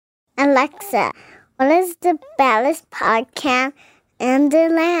Alexa, what is the baddest podcast in the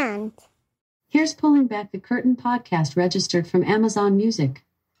land? Here's Pulling Back the Curtain podcast registered from Amazon Music.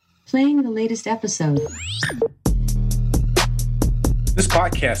 Playing the latest episode. This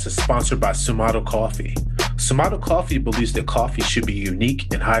podcast is sponsored by Sumato Coffee. Sumato Coffee believes that coffee should be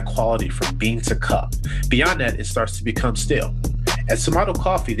unique and high quality from bean to cup. Beyond that, it starts to become stale. At Sumato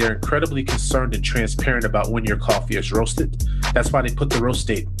Coffee, they're incredibly concerned and transparent about when your coffee is roasted. That's why they put the roast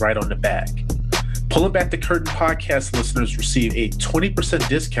date right on the bag. Pulling Back the Curtain podcast listeners receive a 20%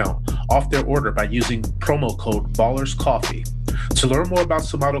 discount off their order by using promo code BallersCoffee. To learn more about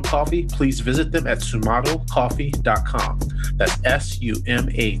Sumato Coffee, please visit them at sumatocoffee.com. That's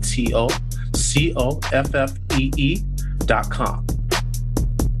SUMATOCOFFEE.com.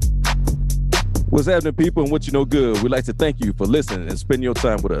 What's happening, people, and what you know good? We'd like to thank you for listening and spending your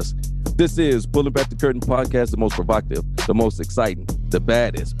time with us. This is Pulling Back the Curtain podcast, the most provocative, the most exciting, the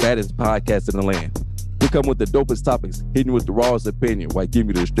baddest podcast in the land. We come with the dopest topics, hitting you with the rawest opinion while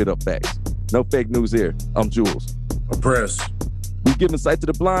giving you the straight up facts. No fake news here. I'm Jules. I'm Press. We giving sight to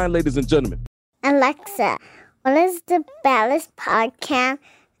the blind, ladies and gentlemen. Alexa, what is the baddest podcast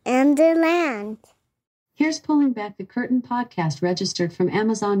in the land? Here's Pulling Back the Curtain podcast registered from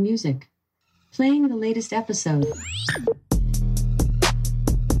Amazon Music. Playing the latest episode.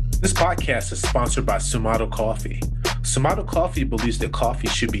 This podcast is sponsored by Sumato Coffee. Sumato Coffee believes that coffee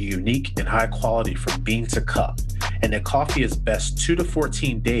should be unique and high quality from bean to cup, and that coffee is best 2 to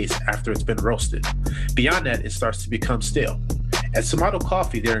 14 days after it's been roasted. Beyond that, it starts to become stale. At Sumato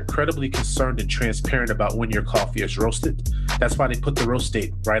Coffee, they're incredibly concerned and transparent about when your coffee is roasted. That's why they put the roast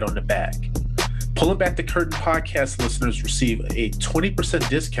date right on the bag. Pulling Back the Curtain podcast listeners receive a 20%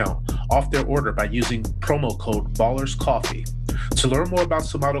 discount off their order by using promo code BallersCoffee. To learn more about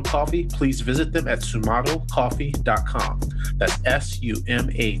Sumato Coffee, please visit them at sumatocoffee.com. That's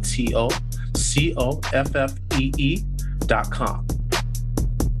SUMATOCOFFEE.com.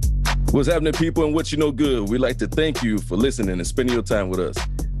 What's happening, people, and what you know good? We'd like to thank you for listening and spending your time with us.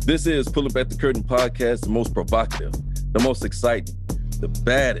 This is Pulling Back the Curtain podcast, the most provocative, the most exciting, the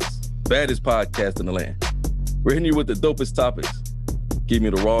baddest podcast in the land. We're hitting you with the dopest topics, giving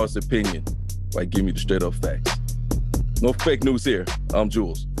you the rawest opinion while giving you the straight up facts. No fake news here. I'm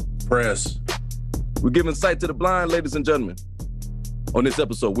Jules. Press. We're giving sight to the blind, ladies and gentlemen. On this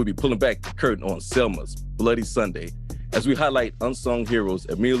episode, we'll be pulling back the curtain on Selma's Bloody Sunday as we highlight unsung heroes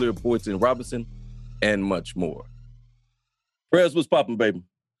Amelia Boynton Robinson and much more. Prez, what's popping, baby?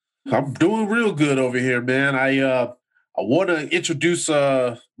 I'm doing real good over here, man. I want to introduce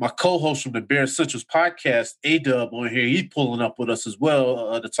my co-host from the Bear Central's podcast, A-Dub, on here. He's pulling up with us as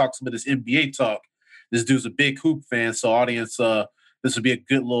well to talk some of this NBA talk. This dude's a big hoop fan, so audience, this would be a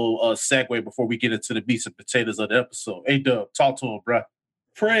good little segue before we get into the meats and potatoes of the episode. A-Dub, talk to him, bro.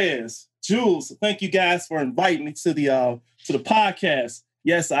 Prez, Jules, thank you guys for inviting me to the podcast.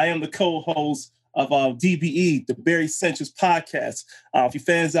 Yes, I am the co-host of DBE, the Barry Central's podcast. If you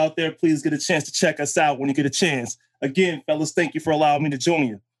fans out there, please get a chance to check us out when you get a chance. Again, fellas, thank you for allowing me to join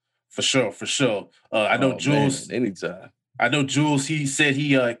you. For sure. I know Jules. Man, anytime. I know Jules, he said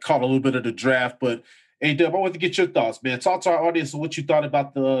he caught a little bit of the draft, but hey, Dub, I want to get your thoughts, man. Talk to our audience what you thought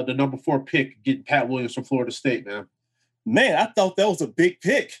about the number 4 pick, getting Pat Williams from Florida State, man. Man, I thought that was a big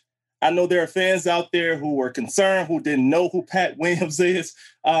pick. I know there are fans out there who were concerned, who didn't know who Pat Williams is.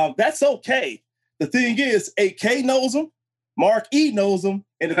 That's okay. The thing is, AK knows him, Mark E knows him,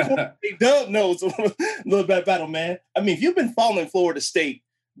 and of course, Dub knows him. A little bit about him, man. I mean, if you've been following Florida State,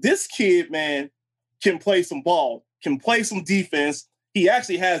 this kid, man, can play some ball, can play some defense. He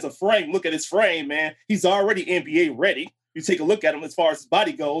actually has a frame. Look at his frame, man. He's already NBA ready. You take a look at him as far as his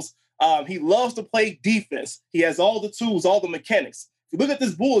body goes. He loves to play defense. He has all the tools, all the mechanics. If you look at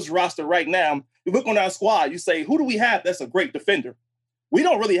this Bulls roster right now, you look on our squad, you say, who do we have that's a great defender? We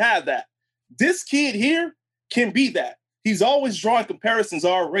don't really have that. This kid here can be that. He's always drawing comparisons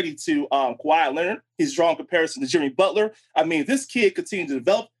already to Kawhi Leonard. He's drawing comparisons to Jimmy Butler. I mean, if this kid continues to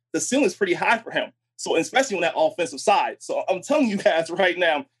develop, the ceiling is pretty high for him. So especially on that offensive side. So I'm telling you guys right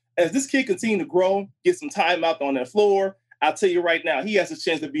now, as this kid continues to grow, get some time out on that floor, I'll tell you right now, he has a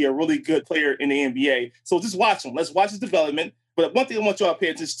chance to be a really good player in the NBA. So just watch him. Let's watch his development. But one thing I want y'all to pay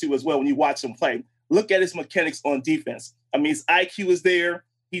attention to as well when you watch him play, look at his mechanics on defense. I mean, his IQ is there.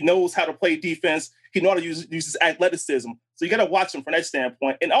 He knows how to play defense. He knows how to use his athleticism. So you got to watch him from that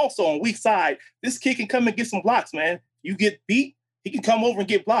standpoint. And also on weak side, this kid can come and get some blocks, man. You get beat, he can come over and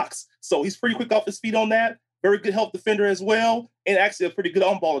get blocks. So he's pretty quick off his feet on that. Very good help defender as well. And actually a pretty good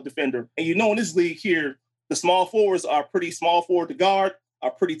on-ball defender. And you know in this league here, the small forwards are pretty small forward to guard.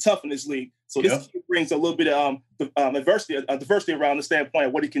 are pretty tough in this league. So this Yep. kid brings a little bit of diversity around the standpoint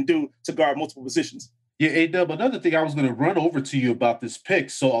of what he can do to guard multiple positions. Yeah, A-Dub, another thing I was going to run over to you about this pick.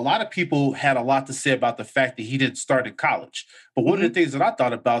 So a lot of people had a lot to say about the fact that he didn't start in college. But one of the things that I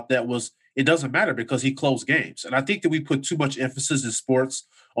thought about that was it doesn't matter because he closed games. And I think that we put too much emphasis in sports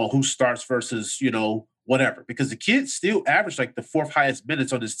on who starts versus, whatever. Because the kid still averaged like the fourth highest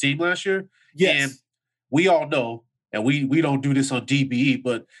minutes on his team last year. Yes. And we all know, and we don't do this on DBE,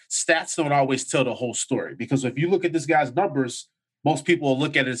 but stats don't always tell the whole story. Because if you look at this guy's numbers, most people will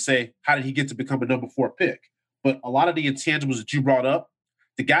look at it and say, how did he get to become a number 4 pick? But a lot of the intangibles that you brought up,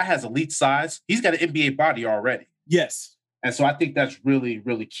 the guy has elite size. He's got an NBA body already. Yes. And so I think that's really,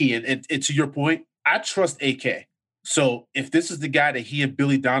 really key. And to your point, I trust AK. So if this is the guy that he and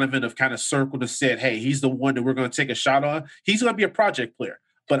Billy Donovan have kind of circled and said, hey, he's the one that we're going to take a shot on, he's going to be a project player.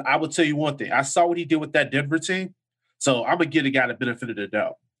 But I will tell you one thing. I saw what he did with that Denver team. So I'm going to give the guy the benefit of the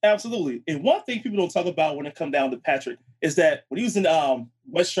doubt. Absolutely. And one thing people don't talk about when it comes down to Patrick is that when he was in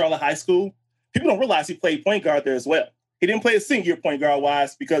West Charlotte High School, people don't realize he played point guard there as well. He didn't play a senior point guard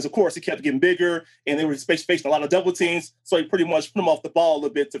wise because, of course, he kept getting bigger and they were facing a lot of double teams. So he pretty much put him off the ball a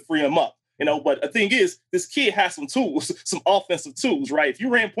little bit to free him up. But the thing is, this kid has some tools, some offensive tools, right? If you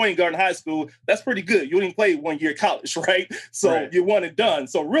ran point guard in high school, that's pretty good. You didn't play 1 year college, right? So You're one and done.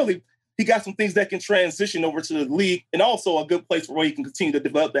 So really, he got some things that can transition over to the league and also a good place where he can continue to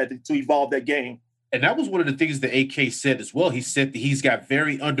develop that, to evolve that game. And that was one of the things that AK said as well. He said that he's got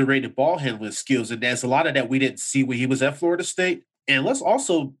very underrated ball handling skills. And there's a lot of that we didn't see when he was at Florida State. And let's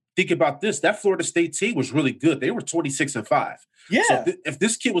also think about this. That Florida State team was really good. They were 26-5. Yeah. So if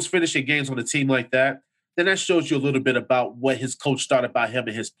this kid was finishing games on a team like that, then that shows you a little bit about what his coach thought about him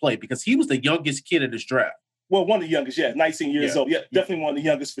and his play, because he was the youngest kid in this draft. Well, one of the youngest, 19 years old. Yeah, definitely one of the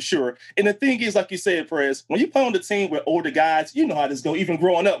youngest for sure. And the thing is, like you said, Perez, when you play on the team with older guys, you know how this goes, even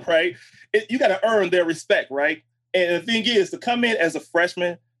growing up, right? You got to earn their respect, right? And the thing is, to come in as a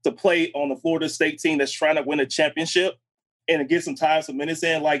freshman to play on the Florida State team that's trying to win a championship and to get some time, some minutes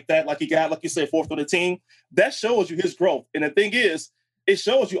in like that, like he got, like you said, fourth on the team, that shows you his growth. And the thing is, it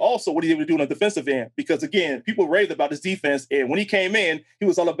shows you also what he's able to do on the defensive end. Because, again, people raved about his defense. And when he came in, he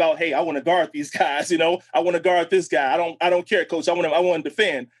was all about, hey, I want to guard these guys. I want to guard this guy. I don't care, coach. I want to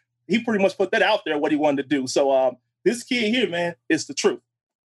defend. He pretty much put that out there, what he wanted to do. So this kid here, man, is the truth.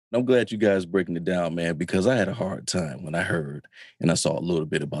 I'm glad you guys breaking it down, man, because I had a hard time when I heard and I saw a little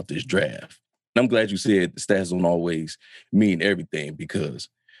bit about this draft. And I'm glad you said stats don't always mean everything, because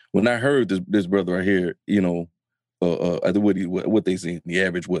when I heard this brother right here, I think what they say, the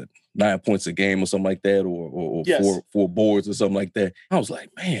average, 9 points a game or something like that, or Yes. four boards or something like that. I was like,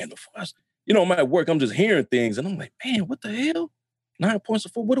 man, I'm at work, I'm just hearing things, and I'm like, man, what the hell? 9 points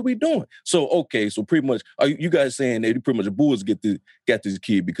of 4, what are we doing? So, okay, so pretty much, are you guys saying that pretty much the Bulls got this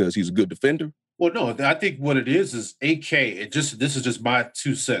kid because he's a good defender? Well, no, I think what it is AK, this is just my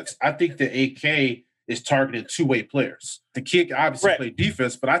 2 cents. I think that AK is targeting two-way players. The kid can obviously play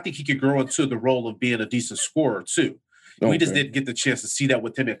defense, but I think he could grow into the role of being a decent scorer too. Okay. We just didn't get the chance to see that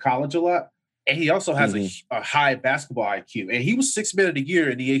with him in college a lot. And he also has a high basketball IQ. And he was 6th man of the year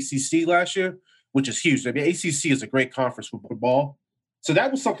in the ACC last year, which is huge. I mean, ACC is a great conference for ball. So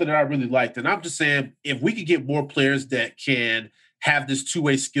that was something that I really liked. And I'm just saying, if we could get more players that can have this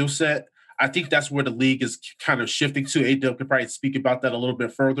two-way skill set, I think that's where the league is kind of shifting to. A-Dub could probably speak about that a little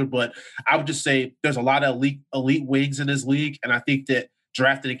bit further, but I would just say there's a lot of elite wings in this league, and I think that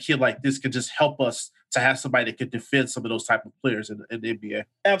drafting a kid like this could just help us to have somebody that could defend some of those type of players in the NBA.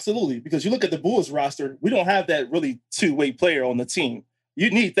 Absolutely, because you look at the Bulls roster, we don't have that really two-way player on the team. You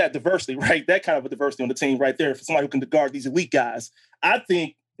need that diversity, right? That kind of a diversity on the team right there for somebody who can guard these elite guys. I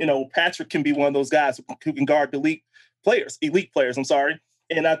think, Patrick can be one of those guys who can guard elite players,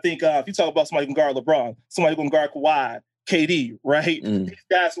 And I think if you talk about somebody who can guard LeBron, somebody who can guard Kawhi, KD, right? These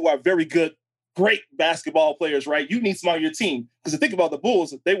guys who are very good, great basketball players, right? You need somebody on your team. Because to think about the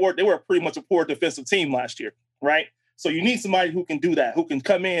Bulls, they were pretty much a poor defensive team last year, right? So you need somebody who can do that, who can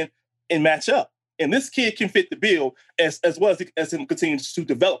come in and match up. And this kid can fit the bill as well as him continues to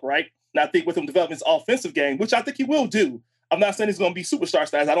develop, right? And I think with him developing his offensive game, which I think he will do. I'm not saying he's going to be superstar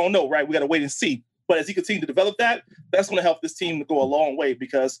status. I don't know, right? We got to wait and see. But as he continues to develop that, that's going to help this team to go a long way,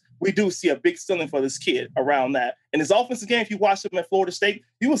 because we do see a big ceiling for this kid around that. And his offensive game, if you watch him at Florida State,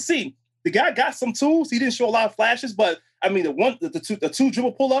 you will see the guy got some tools. He didn't show a lot of flashes, but I mean, the two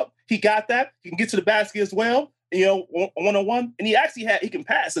dribble pull up, he got that. He can get to the basket as well, one-on-one. And he can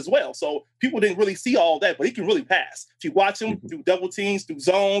pass as well. So people didn't really see all that, but he can really pass. If you watch him through double teams, through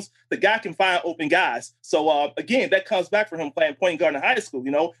zones, the guy can find open guys. So again, that comes back for him playing point guard in high school.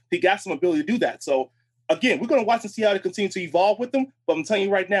 He got some ability to do that. So again, we're going to watch and see how they continue to evolve with them. But I'm telling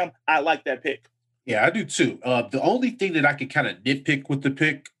you right now, I like that pick. Yeah, I do too. The only thing that I could kind of nitpick with the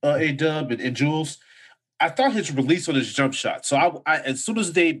pick, A-Dub and Jules, I thought his release on his jump shot. So I as soon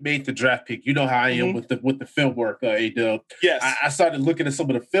as they made the draft pick, you know how I am with the film work, A-Dub. Yes. I started looking at some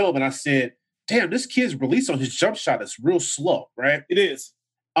of the film and I said, damn, this kid's release on his jump shot is real slow, right? It is.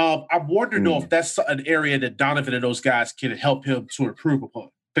 I'm wondering though if that's an area that Donovan and those guys can help him to improve upon.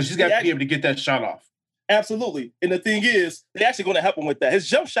 Because he's got to be able to get that shot off. Absolutely. And the thing is, they're actually going to help him with that. His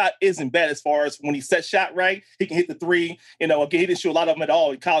jump shot isn't bad as far as when he sets shot right. He can hit the three. Again, he didn't shoot a lot of them at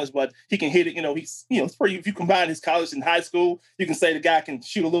all in college, but he can hit it. It's pretty. If you combine his college and high school, you can say the guy can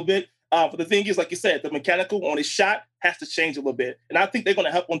shoot a little bit. But the thing is, like you said, the mechanical on his shot has to change a little bit. And I think they're going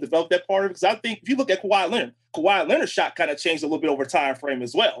to help him develop that part of it. Because I think if you look at Kawhi Leonard's shot kind of changed a little bit over time frame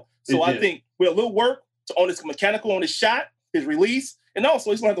as well. So I think with a little work on his mechanical on his shot, his release, and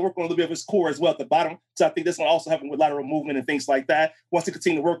also he's going to have to work on a little bit of his core as well at the bottom. So I think that's going to also help him with lateral movement and things like that. Once he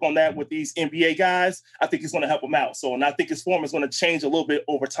continue to work on that with these NBA guys, I think he's going to help him out. And I think his form is going to change a little bit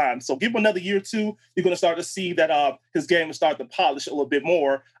over time. So give him another year or two, you're going to start to see that his game will start to polish a little bit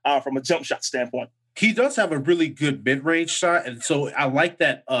more from a jump shot standpoint. He does have a really good mid-range shot. And so I like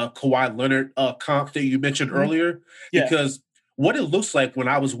that Kawhi Leonard comp that you mentioned earlier, because what it looks like when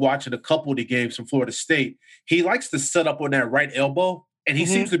I was watching a couple of the games from Florida State, he likes to set up on that right elbow, and he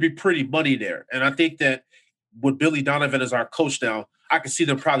seems to be pretty money there. And I think that with Billy Donovan as our coach now, I can see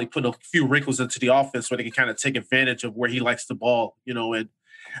them probably put a few wrinkles into the offense where they can kind of take advantage of where he likes the ball, and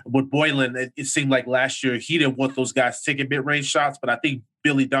with Boylan, it seemed like last year he didn't want those guys taking mid-range shots, but I think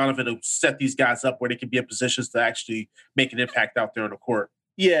Billy Donovan will set these guys up where they can be in positions to actually make an impact out there on the court.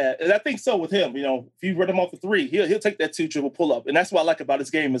 Yeah, and I think so with him. If you run him off the three, he'll take that 2-dribble pull up. And that's what I like about his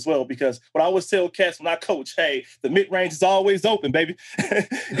game as well, because what I always tell cats when I coach, hey, the mid-range is always open, baby. Okay.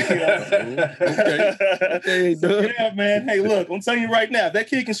 Yeah, man. Hey, look, I'm telling you right now, if that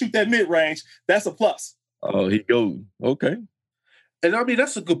kid can shoot that mid-range, that's a plus. Oh, he goes. Okay. And I mean,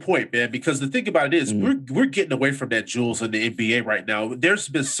 that's a good point, man, because the thing about it is we're getting away from that Jules in the NBA right now. There's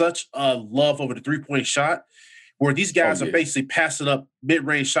been such a love over the three-point shot where these guys are basically passing up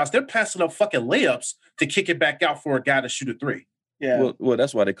mid-range shots. They're passing up fucking layups to kick it back out for a guy to shoot a three. Yeah. Well,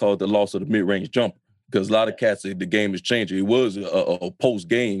 that's why they call it the loss of the mid-range jumper, because a lot of cats say the game is changing. It was a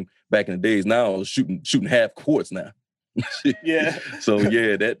post-game back in the days. Now it's shooting half courts now. Yeah. So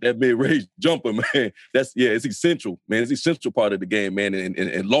that mid-range jumper, man, it's essential, man. It's an essential part of the game, man,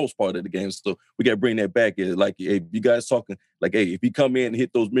 and lost part of the game. So we got to bring that back. Like, hey, you guys talking, like, hey, if he come in and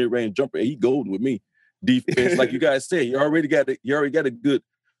hit those mid-range jumper, he golden with me. Defense, like you guys said, you already got a good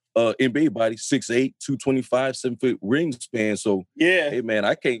NBA body, 6'8", 225, 7-foot wingspan. So hey man,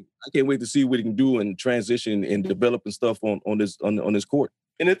 I can't wait to see what he can do and transition and developing stuff on this court.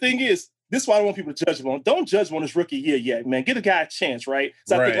 And the thing is, this is why I don't want people to judge him on. Don't judge him on his rookie year yet, man. Get a guy a chance, right?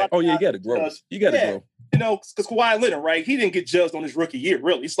 So I think you got to grow. You got to grow. Because Kawhi Leonard, right? He didn't get judged on his rookie year,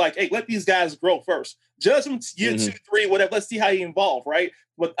 really. It's like, hey, let these guys grow first. Judge him year 2, 3, whatever. Let's see how he evolve, right?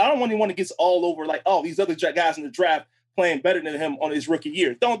 But I don't want anyone to get all over like, oh, these other guys in the draft playing better than him on his rookie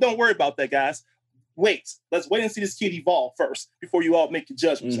year. Don't worry about that, guys. Let's wait and see this kid evolve first before you all make your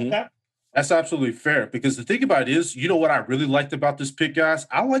judgments. Okay? That's absolutely fair, because the thing about it is, what I really liked about this pick, guys?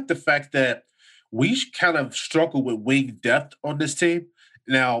 I like the fact that we kind of struggle with wing depth on this team.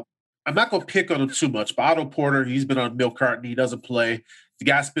 Now, I'm not going to pick on him too much, but Otto Porter, he's been on milk carton. He doesn't play. The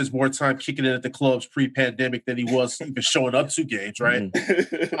guy spends more time kicking it at the clubs pre-pandemic than he was even showing up to games, right?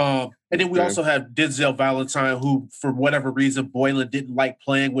 And then we also have Denzel Valentine, who, for whatever reason, Boylan didn't like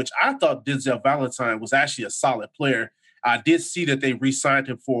playing, which I thought Denzel Valentine was actually a solid player. I did see that they re-signed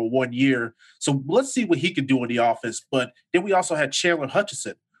him for 1 year. So let's see what he can do in the offense. But then we also had Chandler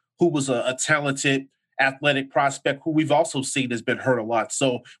Hutchison, who was a talented, athletic prospect who we've also seen has been hurt a lot.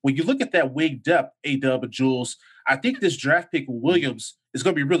 So when you look at that wing depth, A-Dub and Jules, I think this draft pick with Williams is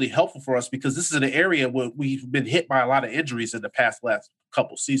going to be really helpful for us, because this is an area where we've been hit by a lot of injuries in the last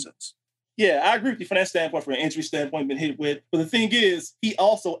couple seasons. Yeah, I agree with you from that standpoint, from an injury standpoint, been hit with. But the thing is, he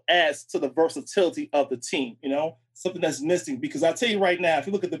also adds to the versatility of the team, something that's missing. Because I'll tell you right now, if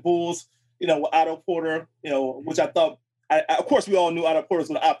you look at the Bulls, with Otto Porter, which I thought, of course, we all knew Otto Porter was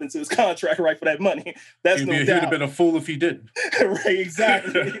going to opt into his contract, right, for that money. That's no doubt. He would have been a fool if he didn't. Right,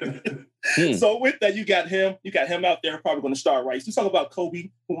 exactly. So with that, you got him out there probably going to start, right? So you talk about Kobe,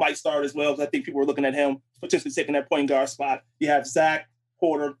 who might start as well, because I think people are looking at him potentially taking that point guard spot. You have Zach,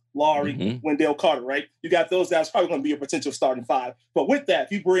 Porter, Laurie, Wendell Carter, right? You got those guys probably going to be a potential starting five. But with that,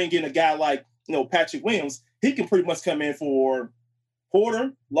 if you bring in a guy like, Patrick Williams, he can pretty much come in for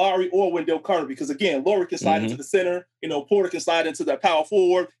Porter, Lowry, or Wendell Carter, because again, Lowry can slide into the center. Porter can slide into the power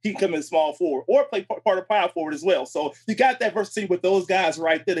forward. He can come in small forward or play part of power forward as well. So you got that versatility with those guys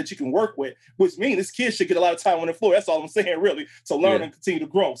right there that you can work with, which means this kid should get a lot of time on the floor. That's all I'm saying, really. So learn and continue to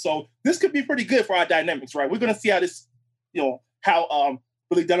grow. So this could be pretty good for our dynamics, right? We're going to see how this, how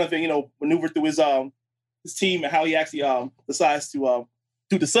Billy Donovan, maneuvered through his team and how he actually decides to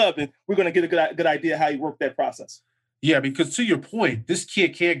do the sub. And we're going to get a good idea how he worked that process. Yeah, because to your point, this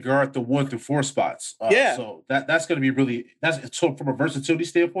kid can't guard the 1 through 4 spots. So that's going to be so from a versatility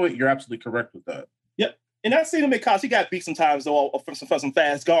standpoint, you're absolutely correct with that. Yep. And I've seen him in college. He got beat sometimes, though, from some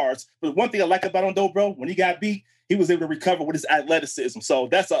fast guards. But one thing I like about him, though, bro, when he got beat, he was able to recover with his athleticism. So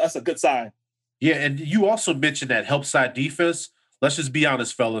that's a good sign. Yeah, and you also mentioned that help side defense. Let's just be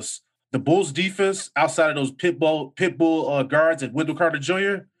honest, fellas. The Bulls defense, outside of those Pitbull guards and Wendell Carter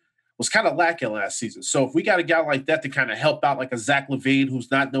Jr., was kind of lacking last season. So if we got a guy like that to kind of help out, like a Zach LaVine,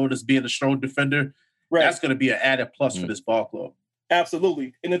 who's not known as being a strong defender, that's going to be an added plus for this ball club.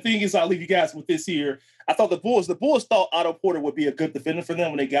 Absolutely. And the thing is, I'll leave you guys with this here. I thought the Bulls thought Otto Porter would be a good defender for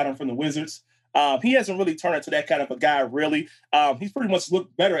them when they got him from the Wizards. He hasn't really turned into that kind of a guy, really. He's pretty much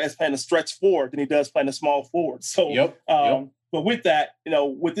looked better as playing a stretch forward than he does playing a small forward. So, But with that,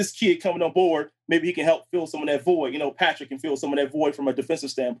 with this kid coming on board, maybe he can help fill some of that void. Patrick can fill some of that void from a defensive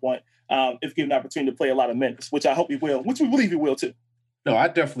standpoint if given the opportunity to play a lot of minutes, which I hope he will, which we believe he will too. No, I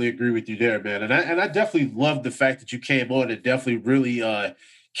definitely agree with you there, man. And I definitely love the fact that you came on and definitely really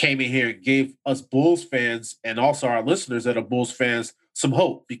came in here and gave us Bulls fans and also our listeners that are Bulls fans some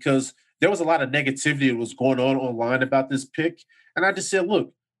hope, because there was a lot of negativity that was going on online about this pick. And I just said,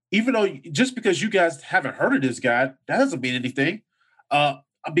 look, even though just because you guys haven't heard of this guy, that doesn't mean anything.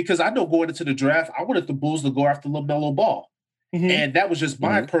 Because I know going into the draft, I wanted the Bulls to go after LaMelo Ball. And that was just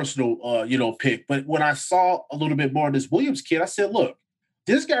my personal, pick. But when I saw a little bit more of this Williams kid, I said, look,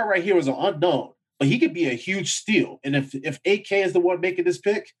 this guy right here is an unknown, but he could be a huge steal. And if AK is the one making this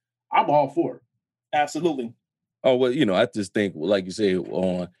pick, I'm all for it. Absolutely. Oh, well, I just think, like you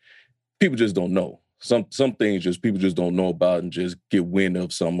said, people just don't know. Some things people just don't know about and just get wind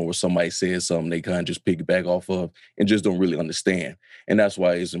of something, or somebody says something they kind of just piggyback off of and just don't really understand. And that's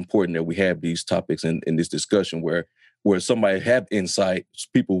why it's important that we have these topics in this discussion where somebody have insight,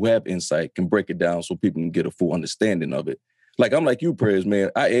 people who have insight can break it down so people can get a full understanding of it. Like, I'm like you, Prez, man.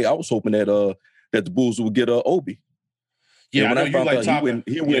 I was hoping that the Bulls would get Obi. Yeah, when I found out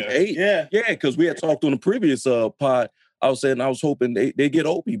he went 8. Yeah, because we had talked on the previous pod. I was saying I was hoping they get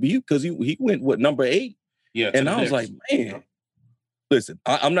Obi because he went number 8. Yeah, and I was like, man, listen,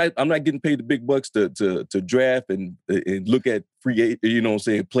 I'm not getting paid the big bucks to draft and look at free,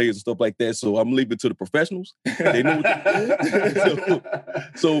 players and stuff like that. So I'm leaving it to the professionals. They know what they're doing.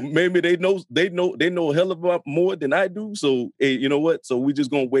 So maybe they know a hell of a lot more than I do. So hey, you know what? So we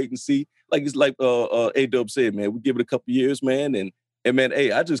just gonna wait and see. Like it's like A-Dub said, man, we give it a couple years, man, and man,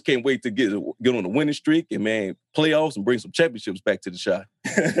 hey, I just can't wait to get on a winning streak and, man, playoffs and bring some championships back to the shot.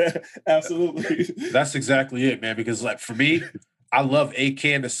 Absolutely. That's exactly it, man, because, like, for me, I love AK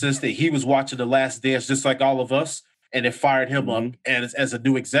in the sense that he was watching The Last Dance just like all of us, and it fired him up as a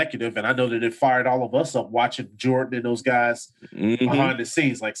new executive, and I know that it fired all of us up watching Jordan and those guys behind the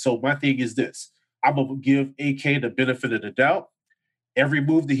scenes. Like, so my thing is this. I'm going to give AK the benefit of the doubt. Every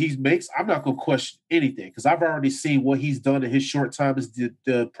move that he makes, I'm not going to question anything because I've already seen what he's done in his short time as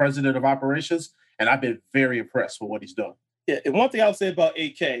the president of operations, and I've been very impressed with what he's done. Yeah, and one thing I'll say about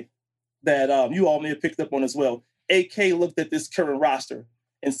AK that you all may have picked up on as well, AK looked at this current roster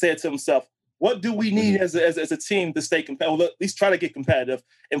and said to himself, what do we need as a team to stay competitive? Well, at least try to get competitive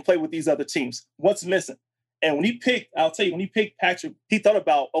and play with these other teams. What's missing? And when he picked Patrick, he thought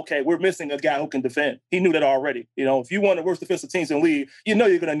about, okay, we're missing a guy who can defend. He knew that already. If you want the worst defensive teams in the league, you're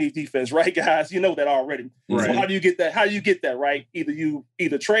going to need defense, right, guys? You know that already. Right. So how do you get that? How do you get that, right?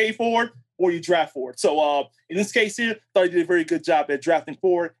 Either trade for it or you draft for it. So in this case here, I thought he did a very good job at drafting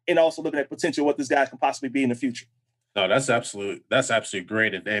for it and also looking at potential what this guy can possibly be in the future. No, that's absolutely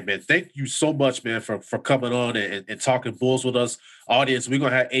great. And man, thank you so much, man, for coming on and talking Bulls with us. Audience, we're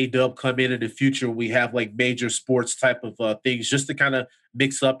going to have A-Dub come in the future. We have like major sports type of things just to kind of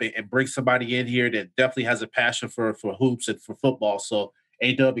mix up and bring somebody in here that definitely has a passion for hoops and for football. So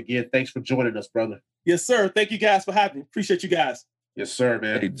A-Dub, again, thanks for joining us, brother. Yes, sir. Thank you guys for having me. Appreciate you guys. Yes, sir,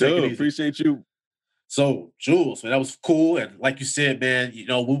 man. Hey, Dub, appreciate you. So, Jules, man, that was cool. And like you said, man,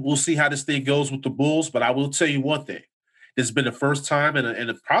 we'll see how this thing goes with the Bulls. But I will tell you one thing. This has been the first time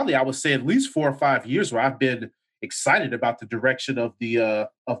in probably, I would say, at least 4 or 5 years where I've been excited about the direction of the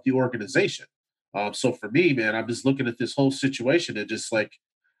organization. So for me, man, I'm just looking at this whole situation and just like,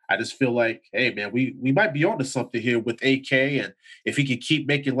 I just feel like, hey, man, we might be onto something here with AK. And if he can keep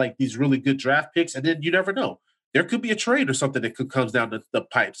making like these really good draft picks, and then you never know. There could be a trade or something that could comes down the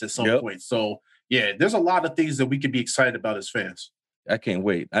pipes at some point. So, yeah, there's a lot of things that we could be excited about as fans. I can't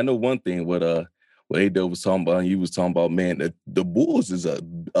wait. I know one thing what AW was talking about, and you was talking about, man, the Bulls is a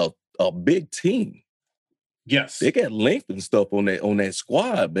big team. Yes. They got length and stuff on that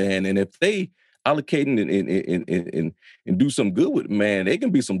squad, man. And if they allocating and do some good with it, man, they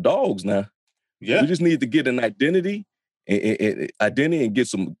can be some dogs now. Yeah. We just need to get an identity and get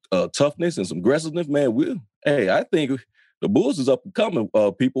some toughness and some aggressiveness, man. I think the Bulls is up and coming,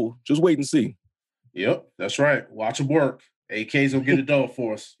 people. Just wait and see. Yep, that's right. Watch him work. AK's gonna get it done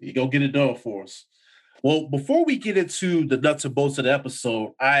for us. He gonna get it done for us. Well, before we get into the nuts and bolts of the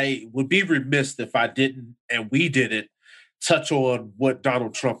episode, I would be remiss if I didn't, and we didn't, touch on what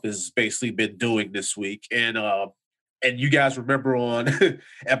Donald Trump has basically been doing this week. And you guys remember on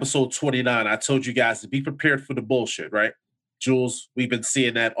episode 29, I told you guys to be prepared for the bullshit, right? Jules, we've been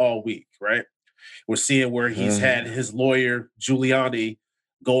seeing that all week, right? We're seeing where he's had his lawyer, Giuliani,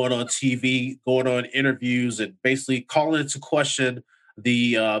 going on TV, going on interviews, and basically calling into question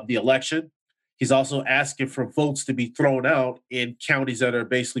the election. He's also asking for votes to be thrown out in counties that are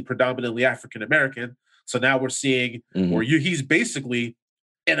basically predominantly African American. So now we're seeing where he's basically,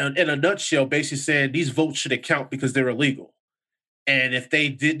 in a nutshell, basically saying these votes shouldn't count because they're illegal. And if they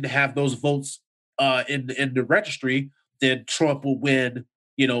didn't have those votes in the registry, then Trump will win,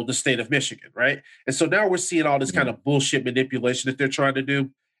 the state of Michigan, right? And so now we're seeing all this kind of bullshit manipulation that they're trying to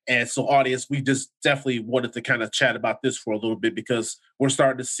do. And so, audience, we just definitely wanted to kind of chat about this for a little bit because we're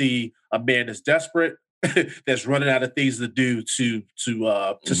starting to see a man that's desperate, that's running out of things to do to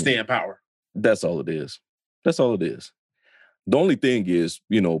stay in power. That's all it is. That's all it is. The only thing is,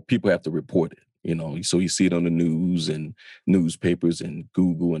 people have to report it, so you see it on the news and newspapers and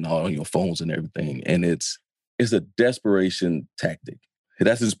Google and all on your phones and everything. And it's a desperation tactic.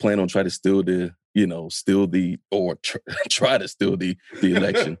 That's his plan on try to steal try to steal the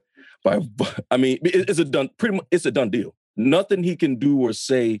election. It's a done deal. Nothing he can do or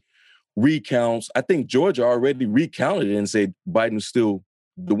say recounts. I think Georgia already recounted it and said Biden's still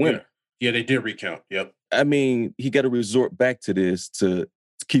the winner. Yeah, they did recount. Yep. I mean, he got to resort back to this to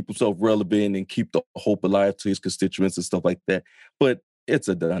keep himself relevant and keep the hope alive to his constituents and stuff like that. But it's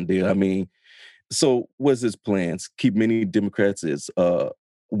a done deal. I mean, so what's his plans? Keep many Democrats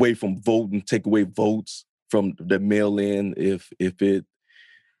away from voting, take away votes from the mail-in if it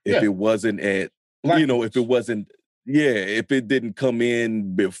wasn't at if it didn't come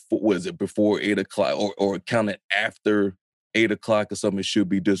in before 8 o'clock or counted after 8 o'clock or something, it should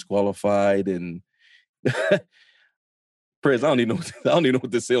be disqualified. And Prez, I don't even know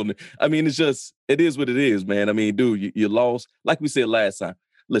what to say on it. I mean, it is what it is, man. I mean, dude, you lost. Like we said last time,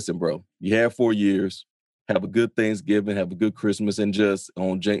 listen, bro, you had 4 years. Have a good Thanksgiving, have a good Christmas, and just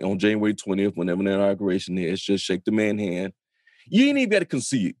on January 20th, whenever the inauguration is, just shake the man's hand. You ain't even got to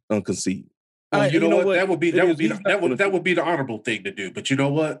concede. Well, you know what? That would be the honorable thing to do. But you know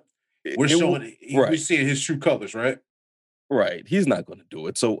what? We're seeing his true colors, right? Right. He's not going to do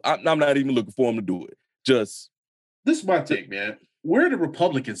it. So I'm not even looking for him to do it. This is my take, man. Where are the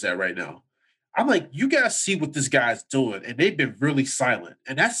Republicans at right now? I'm like, you guys see what this guy's doing, and they've been really silent.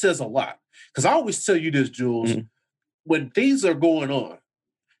 And that says a lot. Because I always tell you this, Jules, when things are going on,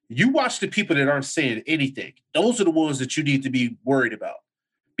 you watch the people that aren't saying anything. Those are the ones that you need to be worried about.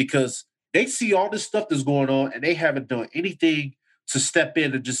 Because they see all this stuff that's going on, and they haven't done anything to step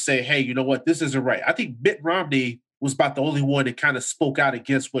in and just say, hey, you know what, this isn't right. I think Mitt Romney was about the only one that kind of spoke out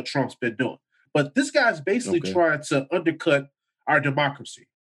against what Trump's been doing. But this guy's basically trying to undercut our democracy.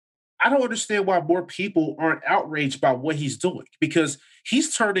 I don't understand why more people aren't outraged by what he's doing, because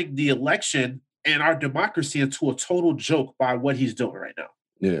he's turning the election and our democracy into a total joke by what he's doing right now.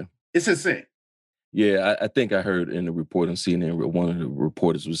 Yeah. It's insane. Yeah, I think I heard in the report on CNN, one of the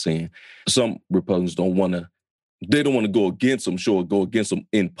reporters was saying some Republicans don't want to go against him, go against him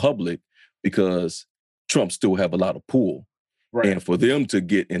in public because Trump still have a lot of pull. Right. And for them to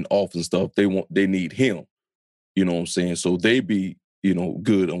get in office and stuff, they need him. You know what I'm saying? So they be,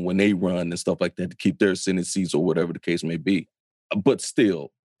 good on when they run and stuff like that to keep their Senate seats or whatever the case may be. But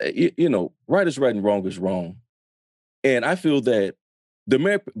still, right is right and wrong is wrong. And I feel that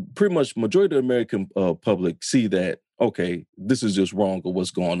pretty much majority of the American public see that, okay, this is just wrong or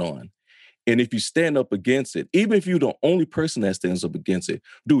what's going on. And if you stand up against it, even if you're the only person that stands up against it,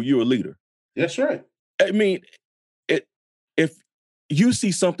 dude, you're a leader. That's right. I mean, if you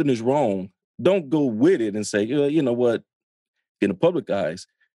see something is wrong, don't go with it and say, you know what, in the public eyes,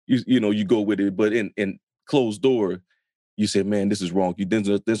 you go with it, but in closed door, you say, man, this is wrong.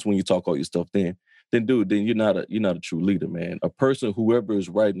 This when you talk all your stuff. Then dude, then you're not a true leader, man. A person, whoever is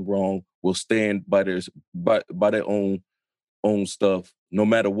right and wrong, will stand by their own stuff, no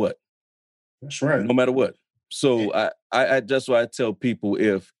matter what. That's right. No matter what. So I that's why I tell people,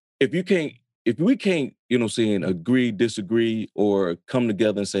 if we can't, you know, saying agree, disagree, or come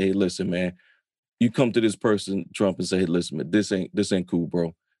together and say, hey, listen, man, you come to this person, Trump, and say, hey, listen, man, this ain't cool,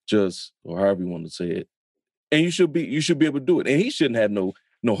 bro. Just, or however you want to say it. And you should be able to do it. And he shouldn't have no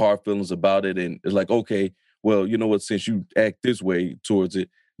hard feelings about it. And it's like, okay, well, you know what, since you act this way towards it,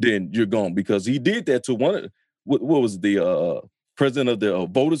 then you're gone. Because he did that to what was the president of the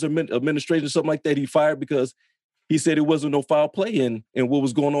voters administration, something like that. He fired because he said it wasn't no foul play in what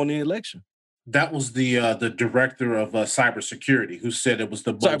was going on in the election. That was the director of cybersecurity who said it was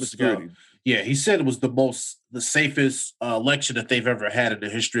the most. Cybersecurity. He said it was the safest election that they've ever had in the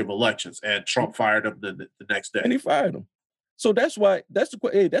history of elections, and Trump fired him the next day. And he fired him. So that's why that's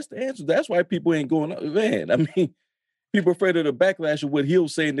the answer. That's why people ain't going up, man. I mean, people are afraid of the backlash of what he'll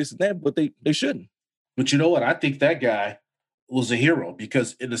say and this and that, but they shouldn't. But you know what? I think that guy was a hero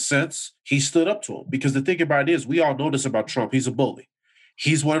because, in a sense, he stood up to him. Because the thing about it is, we all know this about Trump. He's a bully.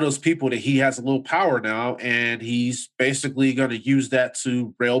 He's one of those people that he has a little power now, and he's basically going to use that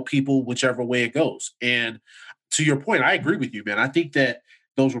to rail people whichever way it goes. And to your point, I agree with you, man. I think that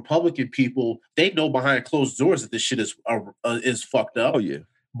those Republican people, they know behind closed doors that this shit is fucked up. Oh, yeah.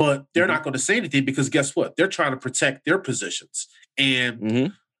 But they're not going to say anything because guess what? They're trying to protect their positions.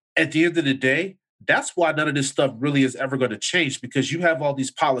 And at the end of the day, that's why none of this stuff really is ever going to change, because you have all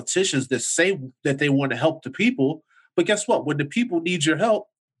these politicians that say that they want to help the people. But guess what? When the people need your help,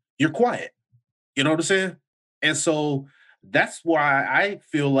 you're quiet. You know what I'm saying? And so that's why I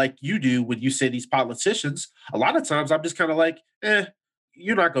feel like you do when you say these politicians. A lot of times I'm just kind of like,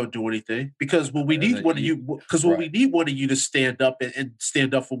 you're not going to do anything, because when we need one of you, we need one of you to stand up and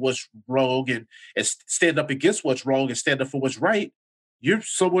stand up for what's wrong and stand up against what's wrong and stand up for what's right, you're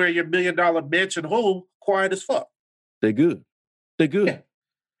somewhere in your $1 million mansion home, quiet as fuck. They're good. Yeah.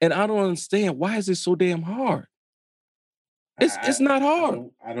 And I don't understand, why is it so damn hard? It's not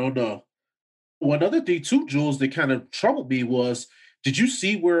hard. I don't know. One other thing too, Jules, that kind of troubled me was, did you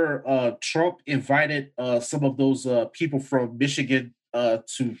see where Trump invited some of those people from Michigan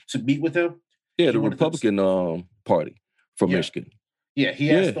to meet with him? Yeah, the Republican Party from Michigan. Yeah,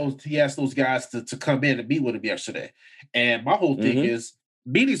 he asked those guys to come in and meet with him yesterday. And my whole thing is,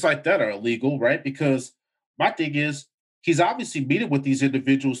 meetings like that are illegal, right? Because my thing is, he's obviously meeting with these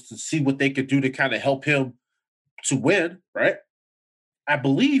individuals to see what they could do to kind of help him to win, right? I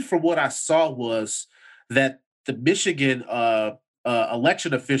believe from what I saw was that the Michigan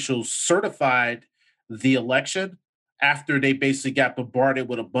election officials certified the election after they basically got bombarded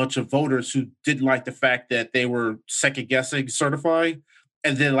with a bunch of voters who didn't like the fact that they were second-guessing certifying.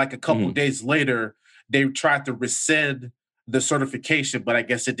 And then like a couple of days later, they tried to rescind the certification, but I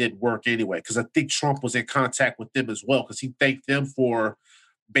guess it didn't work anyway, because I think Trump was in contact with them as well, because he thanked them for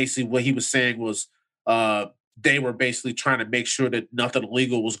basically what he was saying was they were basically trying to make sure that nothing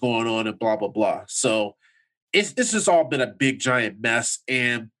illegal was going on and blah, blah, blah. So this has all been a big, giant mess.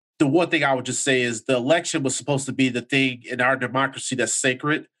 And the one thing I would just say is the election was supposed to be the thing in our democracy that's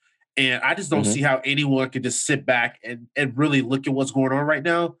sacred. And I just don't see how anyone could just sit back and really look at what's going on right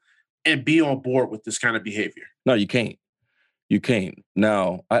now and be on board with this kind of behavior. No, you can't. You can't.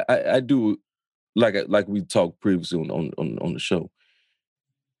 Now, I do, like we talked previously on the show,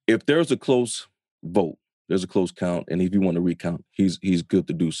 if there's a close vote, there's a close count, and if you want to recount, he's good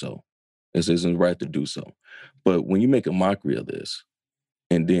to do so. It's his right to do so. But when you make a mockery of this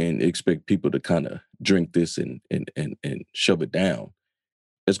and then expect people to kind of drink this and shove it down,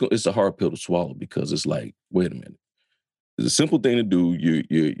 it's a hard pill to swallow, because it's like, wait a minute. It's a simple thing to do.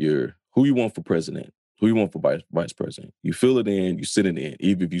 You're who you want for president, who you want for vice president. You fill it in, you sit it in.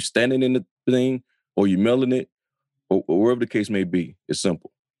 Either if you're standing in the thing or you're mailing it, or wherever the case may be, it's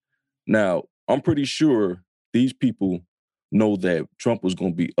simple. Now, I'm pretty sure these people know that Trump was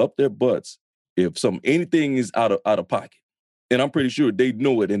going to be up their butts if anything is out of pocket. And I'm pretty sure they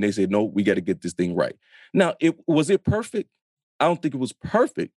know it, and they said, no, we got to get this thing right. Now, was it perfect? I don't think it was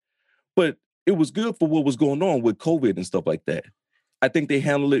perfect, but it was good for what was going on with COVID and stuff like that. I think they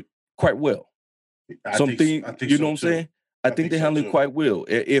handled it quite well. I think you know so what I'm too. saying? I think they handled it quite well.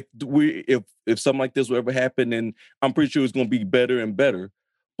 If something like this will ever happen, and I'm pretty sure it's going to be better and better.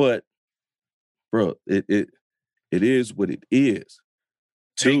 But, bro, it is what it is.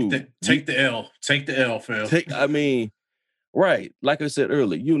 Take the L. Take the L, fam. Right. Like I said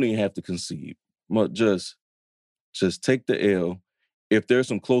earlier, you don't even have to concede. Just take the L if there's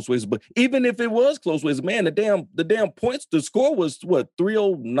some close ways, but even if it was close ways, man, the damn points, the score was what,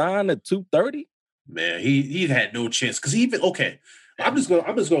 309 to 230? Man, he had no chance. Because I'm just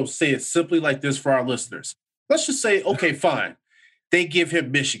gonna say it simply like this for our listeners. Let's just say, okay, fine. They give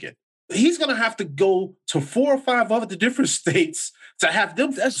him Michigan. He's gonna have to go to 4 or 5 other different states to have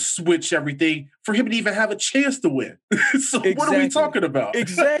them switch everything for him to even have a chance to win. So exactly. What are we talking about?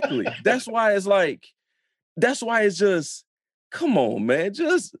 Exactly. That's why it's just, come on, man.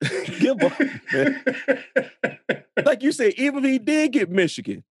 Just give up, man. Like you said, even if he did get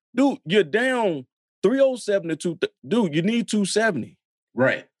Michigan, dude, you're down 307 to 2. Dude, you need 270.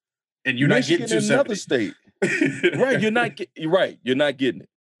 Right. And you're Michigan not getting 270. Another state. Right. You're not getting it.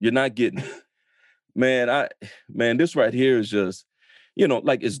 You're not getting it. Man, this right here is just,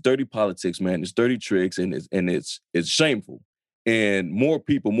 like, it's dirty politics, man. It's dirty tricks, and it's shameful. And more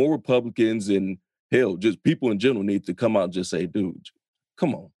people, more Republicans, and hell, just people in general need to come out and just say, dude,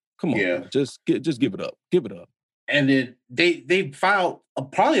 come on. Yeah. Man. Just give it up. Give it up. And then they filed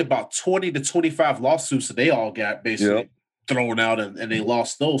probably about 20 to 25 lawsuits that they all got basically thrown out, and they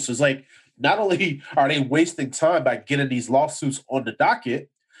lost those. So it's like, not only are they wasting time by getting these lawsuits on the docket,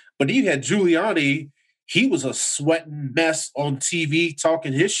 but you had Giuliani. He was a sweating mess on TV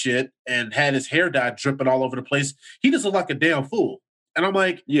talking his shit and had his hair dye dripping all over the place. He just looked like a damn fool. And I'm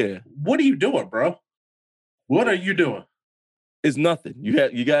like, yeah, what are you doing, bro? What are you doing? It's nothing.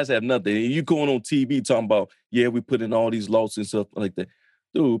 You guys have nothing. And you going on TV talking about, we put in all these lawsuits and stuff like that.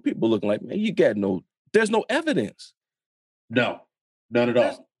 Dude, people looking like, man, there's no evidence. No, none at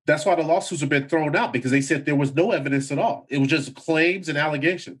all. That's why the lawsuits have been thrown out, because they said there was no evidence at all. It was just claims and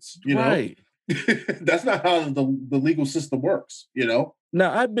allegations, right. That's not how the legal system works,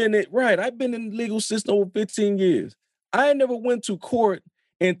 Now, I've been in the legal system over 15 years. I never went to court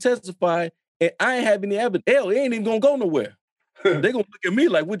and testified, and I ain't have any evidence. Hell, it ain't even gonna go nowhere. They're gonna look at me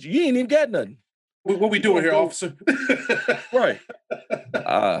like, what, you ain't even got nothing. What we doing here, officer? Right.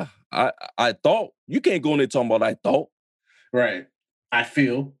 I thought. You can't go in there talking about I thought. Right. I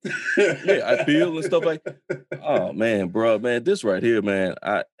feel. I feel and stuff like that. Oh, man, bro, man, this right here, man.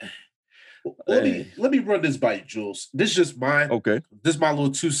 Let me run this by you, Jules. This is just mine. Okay. This is my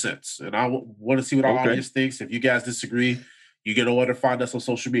little 2 cents. And I want to see what our audience thinks. If you guys disagree, you know where to find us on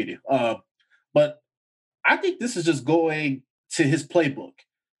social media. But I think this is just going to his playbook.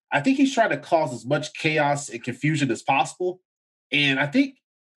 I think he's trying to cause as much chaos and confusion as possible. And I think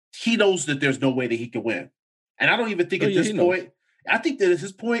he knows that there's no way that he can win. And I don't even think at this point, I think that at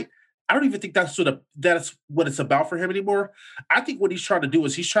his point, I don't even think that's what it's about for him anymore. I think what he's trying to do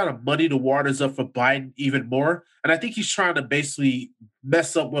is he's trying to muddy the waters up for Biden even more. And I think he's trying to basically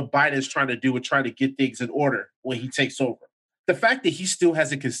mess up what Biden is trying to do and trying to get things in order when he takes over. The fact that he still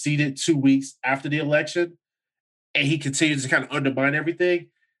hasn't conceded 2 weeks after the election and he continues to kind of undermine everything,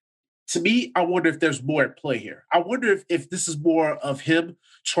 to me, I wonder if there's more at play here. I wonder if this is more of him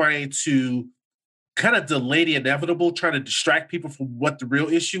trying to kind of delay the inevitable, trying to distract people from what the real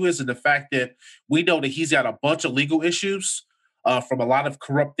issue is, and the fact that we know that he's got a bunch of legal issues from a lot of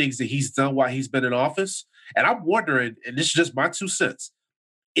corrupt things that he's done while he's been in office. And I'm wondering, and this is just my 2 cents,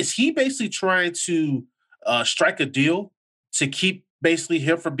 is he basically trying to strike a deal to keep basically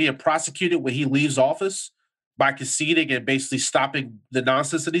him from being prosecuted when he leaves office by conceding and basically stopping the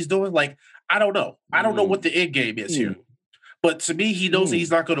nonsense that he's doing? Like, I don't know. I don't know what the end game is here. But to me, he knows that he's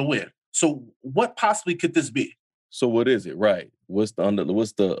not going to win. So what possibly could this be? So what is it? Right. What's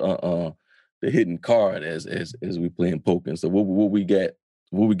the hidden card as we playing poker? So what we get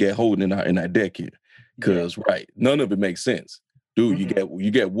holding in our deck here? Because none of it makes sense. Dude, you get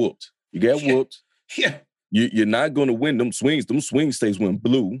whooped. You get whooped. Yeah. You're not gonna win them swings. Them swing states went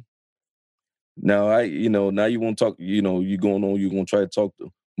blue. Now now you want to talk, you're gonna try to talk the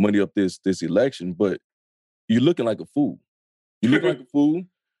money up this election, but you're looking like a fool. You look like a fool.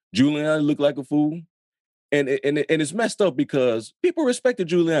 Giuliani looked like a fool. And it's messed up because people respected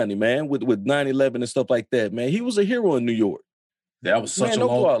Giuliani, man, with 9/11 and stuff like that, man. He was a hero in New York. That was such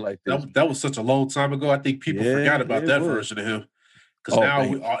that was such a long time ago. I think people forgot about that version of him.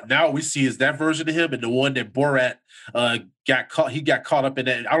 Because now we see is that version of him, and the one that Borat got caught. He got caught up in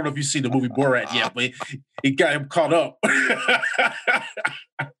that. I don't know if you've seen the movie Borat yet, but it got him caught up.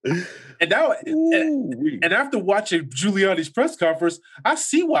 And now, and after watching Giuliani's press conference, I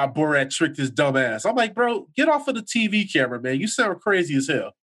see why Borat tricked his dumb ass. I'm like, bro, get off of the TV camera, man. You sound crazy as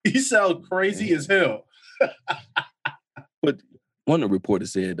hell. You sound crazy as hell. But one of the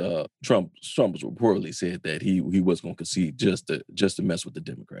reporters said Trump was reportedly said that he was going to concede just to mess with the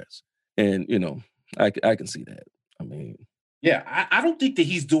Democrats, and I can see that. I mean, Yeah, I don't think that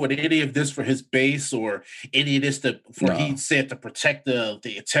he's doing any of this for his base or any of this he said to protect the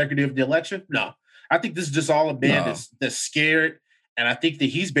integrity of the election. No, I think this is just all a man that's scared, and I think that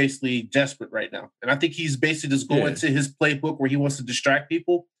he's basically desperate right now. And I think he's basically just going to his playbook where he wants to distract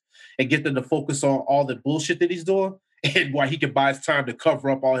people and get them to focus on all the bullshit that he's doing, and why he can buy his time to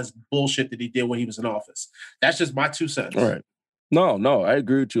cover up all his bullshit that he did when he was in office. That's just my 2 cents. All right. No, I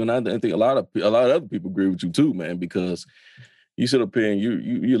agree with you, and I think a lot of other people agree with you too, man, because you sit up here and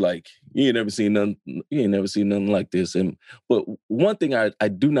you like, you ain't never seen nothing like this. But one thing I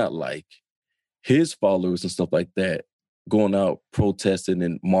do not like, his followers and stuff like that going out protesting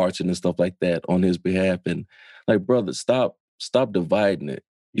and marching and stuff like that on his behalf. And like, brother, stop dividing it.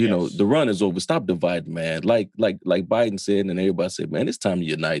 You know, the run is over. Stop dividing, man. Like Biden said, and everybody said, man, it's time to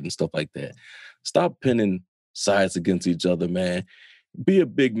unite and stuff like that. Stop pinning sides against each other, man. Be a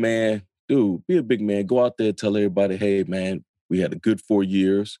big man. Dude, be a big man. Go out there, tell everybody, hey, man, we had a good 4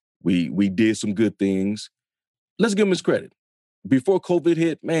 years. We did some good things. Let's give him his credit. Before COVID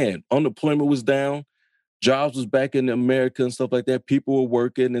hit, man, unemployment was down. Jobs was back in America and stuff like that. People were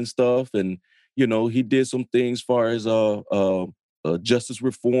working and stuff. And, you know, he did some things as far as justice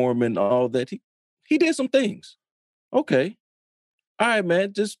reform and all that. He did some things. Okay. All right,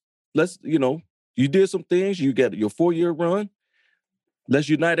 man. Just you did some things. You got your 4-year run. Let's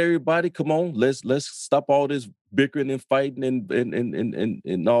unite everybody. Come on. Let's stop all this bickering and fighting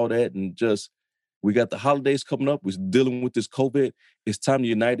and all that. And just, we got the holidays coming up. We're dealing with this COVID. It's time to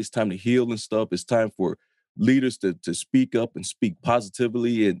unite. It's time to heal and stuff. It's time for leaders to speak up and speak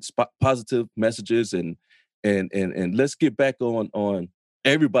positively and positive messages and let's get back on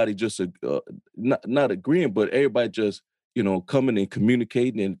everybody just not agreeing, but everybody just, you know, coming and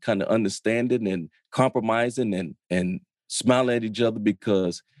communicating and kind of understanding and compromising and smiling at each other,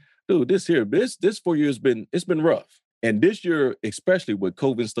 because, dude, this 4 years it's been rough. And this year, especially with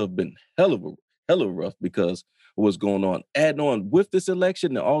COVID and stuff, been hell of rough because of what's going on. Adding on with this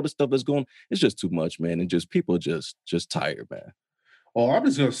election and all the stuff that's going on, it's just too much, man. And just people just tired, man. Well, I'm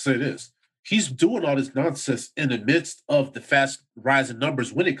just going to say this. He's doing all this nonsense in the midst of the fast rising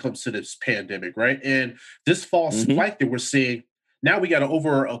numbers when it comes to this pandemic, right? And this false spike that we're seeing, now we got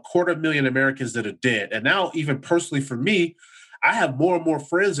over 250,000 Americans that are dead. And now, even personally for me, I have more and more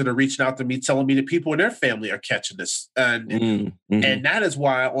friends that are reaching out to me, telling me that people in their family are catching this. And that is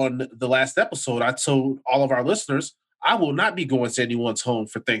why on the last episode, I told all of our listeners, I will not be going to anyone's home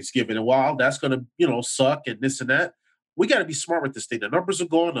for Thanksgiving. And while that's going to, suck and this and that, we got to be smart with this thing. The numbers are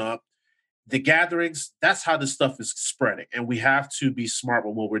going up. The gatherings, that's how this stuff is spreading. And we have to be smart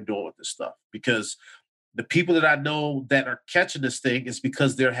with what we're doing with this stuff, because the people that I know that are catching this thing is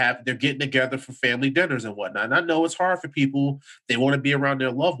because they're getting together for family dinners and whatnot. And I know it's hard for people. They want to be around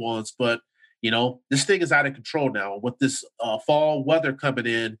their loved ones, but this thing is out of control now. With this fall weather coming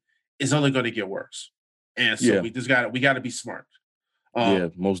in, it's only going to get worse. And so we got to be smart.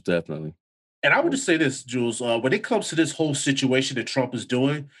 Most definitely. And I would just say this, Jules, when it comes to this whole situation that Trump is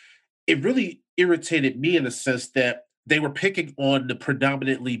doing, it really irritated me in the sense that they were picking on the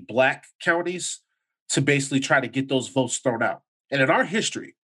predominantly Black counties to basically try to get those votes thrown out. And in our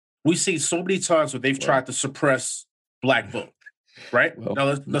history, we've seen so many times where they've tried to suppress Black vote, right? Well,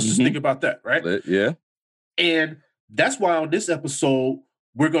 now let's just think about that, right? Yeah. And that's why on this episode,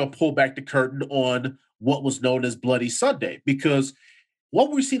 we're going to pull back the curtain on what was known as Bloody Sunday, because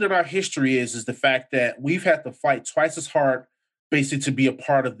what we've seen in our history is the fact that we've had to fight twice as hard basically to be a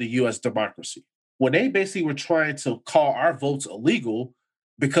part of the U.S. democracy. When they basically were trying to call our votes illegal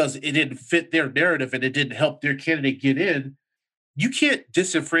because it didn't fit their narrative and it didn't help their candidate get in, you can't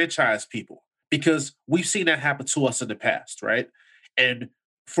disenfranchise people, because we've seen that happen to us in the past, right? And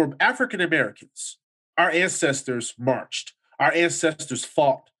for African Americans, our ancestors marched. Our ancestors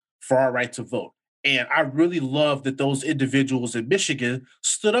fought for our right to vote. And I really love that those individuals in Michigan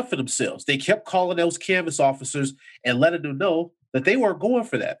stood up for themselves. They kept calling those canvass officers and letting them know that they weren't going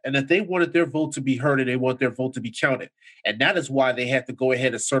for that and that they wanted their vote to be heard and they want their vote to be counted. And that is why they had to go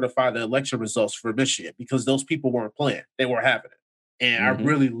ahead and certify the election results for Michigan, because those people weren't playing. They weren't having it. And I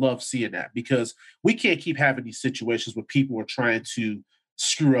really love seeing that, because we can't keep having these situations where people are trying to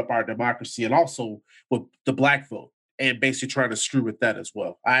screw up our democracy, and also with the Black vote and basically trying to screw with that as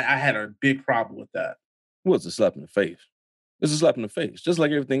well. I had a big problem with that. Well, it's a slap in the face. It's a slap in the face, just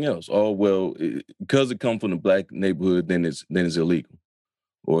like everything else. Oh, well, because it comes from the Black neighborhood, then it's illegal,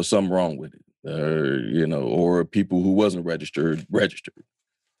 or something wrong with it, or people who wasn't registered,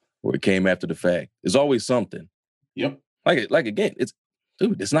 or it came after the fact. There's always something. Yep. Like again, it's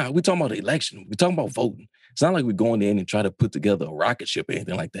not. We're talking about the election. We're talking about voting. It's not like we're going in and try to put together a rocket ship or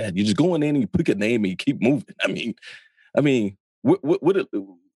anything like that. You're just going in and you pick a name and you keep moving. I mean, I mean,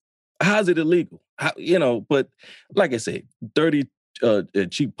 how's it illegal? How, but like I said, dirty,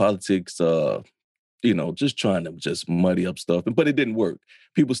 cheap politics, just trying to just muddy up stuff. But it didn't work.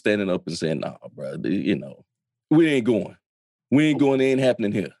 People standing up and saying, nah, bro, we ain't going. We ain't going. It ain't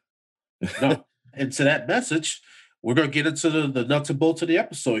happening here. No. And to that message, we're going to get into the nuts and bolts of the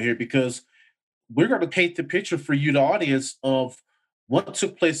episode here, because we're going to paint the picture for you, the audience, of what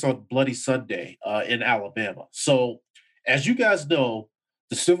took place on Bloody Sunday in Alabama. So, as you guys know,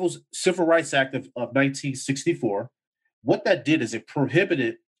 the Civil Rights Act of 1964, what that did is it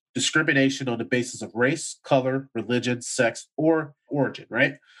prohibited discrimination on the basis of race, color, religion, sex, or origin,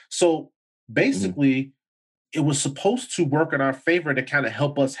 right? So basically, it was supposed to work in our favor to kind of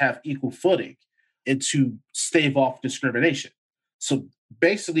help us have equal footing and to stave off discrimination. So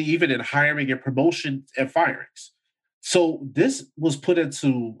basically, even in hiring and promotion and firings. So this was put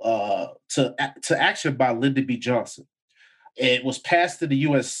into to action by Lyndon B. Johnson. It was passed in the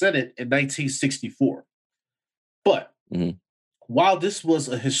U.S. Senate in 1964. But while this was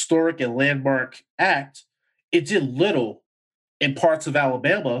a historic and landmark act, it did little in parts of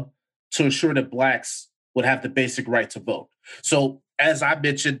Alabama to ensure that Blacks would have the basic right to vote. So, as I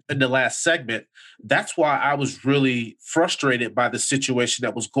mentioned in the last segment, that's why I was really frustrated by the situation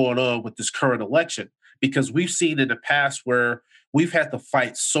that was going on with this current election, because we've seen in the past where we've had to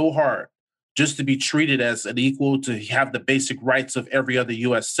fight so hard just to be treated as an equal, to have the basic rights of every other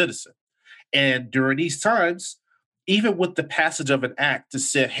U.S. citizen. And during these times, even with the passage of an act that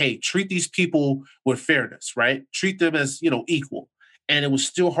said, hey, treat these people with fairness, right? Treat them as, equal. And it was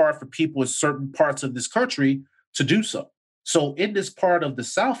still hard for people in certain parts of this country to do so. So in this part of the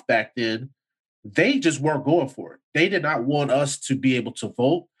South back then, they just weren't going for it. They did not want us to be able to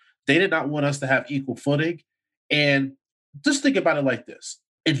vote. They did not want us to have equal footing. And just think about it like this.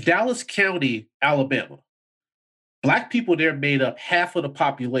 In Dallas County, Alabama, Black people there made up half of the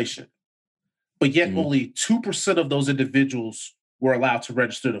population, but yet only 2% of those individuals were allowed to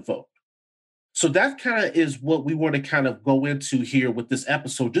register to vote. So that kind of is what we want to kind of go into here with this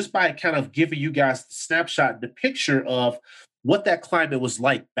episode, just by kind of giving you guys the snapshot, the picture of what that climate was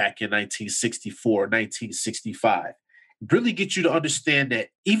like back in 1964, 1965. Really get you to understand that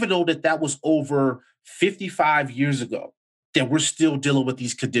even though that was over 55 years ago, that we're still dealing with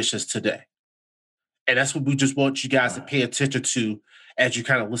these conditions today. And that's what we just want you guys to pay attention to as you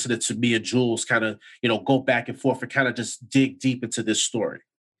kind of listen to me and Jules kind of, go back and forth and kind of just dig deep into this story.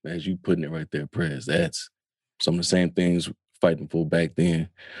 As you putting it right there, Prez, that's some of the same things fighting for back then,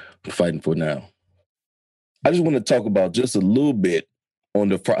 fighting for now. I just want to talk about just a little bit on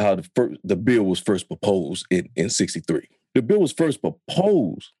how the bill was first proposed in 63. The bill was first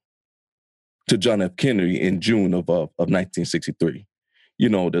proposed to John F. Kennedy in June of 1963.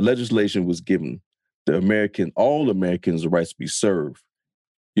 The legislation was giving all Americans the rights to be served,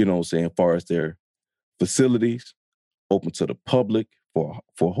 as far as their facilities open to the public,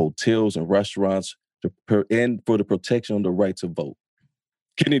 for hotels and restaurants, and for the protection of the right to vote.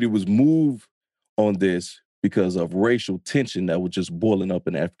 Kennedy was moved on this because of racial tension that was just boiling up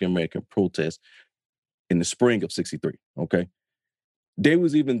in African-American protests in the spring of 63, okay? They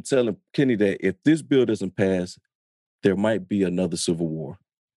was even telling Kennedy that if this bill doesn't pass, there might be another civil war.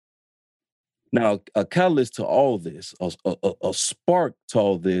 Now, a catalyst to all this, a spark to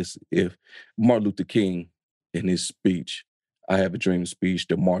all this, if Martin Luther King, in his speech, I Have a Dream speech,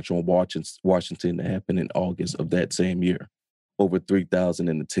 the March on Washington that happened in August of that same year, over 3,000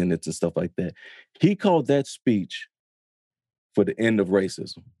 in attendance and stuff like that. He called that speech for the end of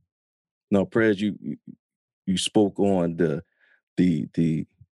racism. Now, Prez, you spoke on the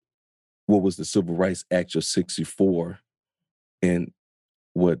what was the Civil Rights Act of 64 and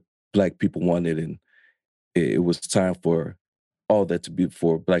what Black people wanted, and it was time for all that to be,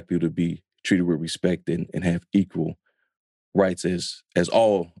 for Black people to be treated with respect and have equal rights as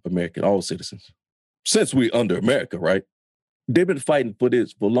all American, all citizens. Since we're under America, right? They've been fighting for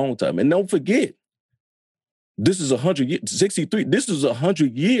this for a long time. And don't forget, this is 100 years, 63, this is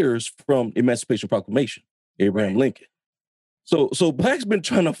 100 years from Emancipation Proclamation, Abraham Lincoln. So Blacks been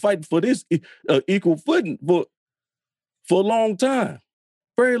trying to fight for this equal footing for a long time,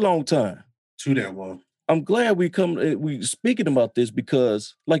 very long time. Too damn long. I'm glad we speaking about this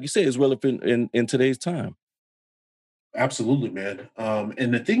because, like you said, it's relevant in today's time. Absolutely, man.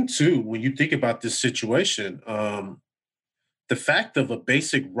 And the thing too, when you think about this situation, the fact of a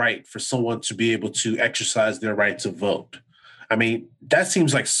basic right for someone to be able to exercise their right to vote. I mean, that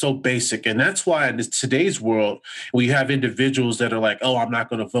seems like so basic. And that's why in today's world, we have individuals that are like, oh, I'm not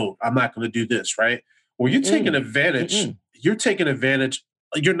going to vote. I'm not going to do this, right? Or you're taking advantage.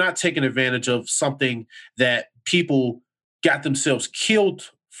 You're not taking advantage of something that people got themselves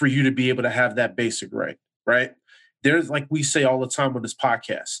killed for you to be able to have that basic right, right? There's, like we say all the time on this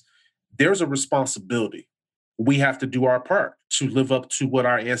podcast, there's a responsibility. We have to do our part to live up to what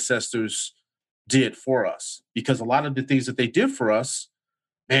our ancestors did for us, because a lot of the things that they did for us,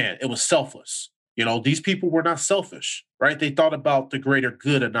 man, it was selfless. You know, these people were not selfish, right? They thought about the greater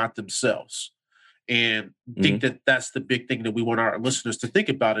good and not themselves. And I think that that's the big thing that we want our listeners to think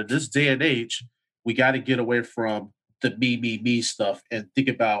about. In this day and age, we got to get away from the me stuff and think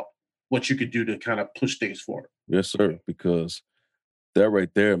about what you could do to kind of push things forward. Yes, sir. Because that right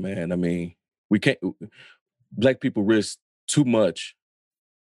there, man, I mean, we can't, Black people risk too much,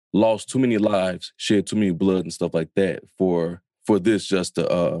 lost too many lives, shed too many blood and stuff like that for this just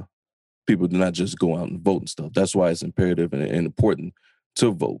to, people to not just go out and vote and stuff. That's why it's imperative and important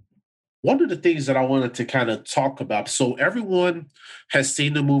to vote. One of the things that I wanted to kind of talk about, so everyone has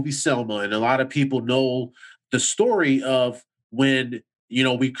seen the movie Selma, and a lot of people know the story of when, you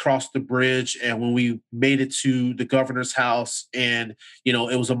know, we crossed the bridge and when we made it to the governor's house, and, you know,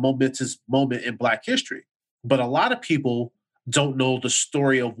 it was a momentous moment in Black history. But a lot of people don't know the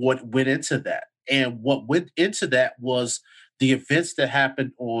story of what went into that. And what went into that was the events that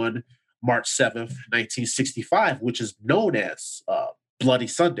happened on March 7th, 1965, which is known as Bloody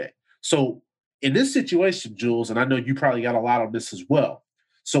Sunday. So in this situation, Jules, and I know you probably got a lot on this as well.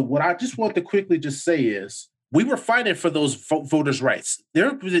 So what I just want to quickly just say is we were fighting for those voters' rights. There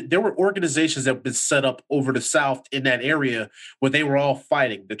were organizations that have been set up over the South in that area where they were all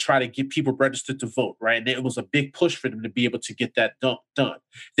fighting to try to get people registered to vote, right? And it was a big push for them to be able to get that done.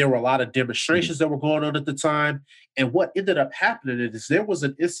 There were a lot of demonstrations that were going on at the time. And what ended up happening is there was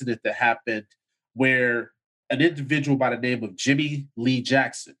an incident that happened where an individual by the name of Jimmy Lee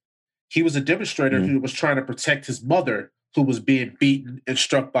Jackson, he was a demonstrator who was trying to protect his mother, who was being beaten and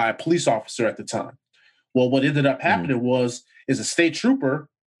struck by a police officer at the time. Well, what ended up happening is a state trooper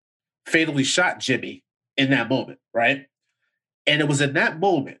fatally shot Jimmy in that moment, right? And it was in that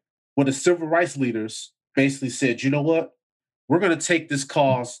moment when the civil rights leaders basically said, you know what? We're going to take this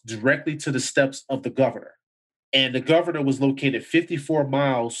cause directly to the steps of the governor. And the governor was located 54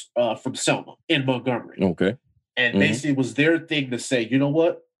 miles from Selma in Montgomery. Okay. And basically it was their thing to say, you know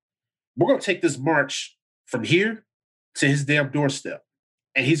what? We're going to take this march from here to his damn doorstep.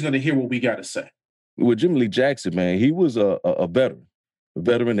 And he's going to hear what we got to say. With Jimmy Lee Jackson, man, he was a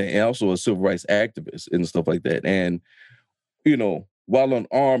veteran and also a civil rights activist and stuff like that. And, you know, while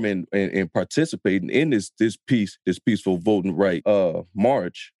unarmed and participating in this peaceful voting right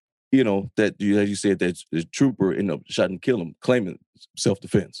march, you know, that as you said, that the trooper ended up shot and killed him, claiming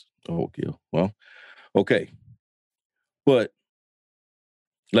self-defense. Oh, kill. Well, okay. But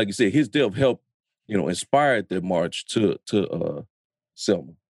like you said, his death helped, you know, inspired the march to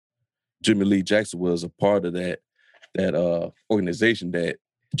Selma. Jimmy Lee Jackson was a part of that organization that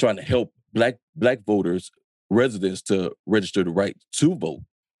trying to help black voters, residents, to register the right to vote.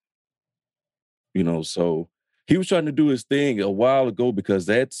 You know, so he was trying to do his thing a while ago because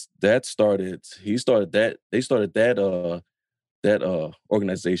they started that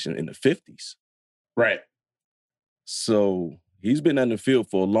organization in the 50s. Right. So he's been in the field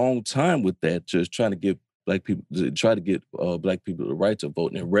for a long time with that, just trying to get Black people the right to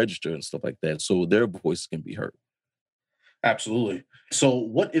vote and register and stuff like that, so their voices can be heard. Absolutely. So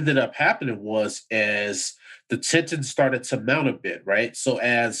what ended up happening was, as the tension started to mount a bit, right? So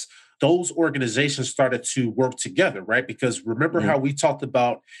as those organizations started to work together, right? Because remember how we talked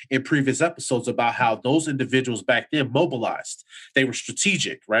about in previous episodes about how those individuals back then mobilized. They were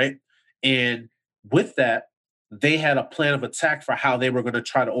strategic, right? And with that, they had a plan of attack for how they were going to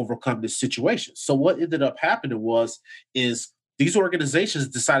try to overcome this situation. So what ended up happening is these organizations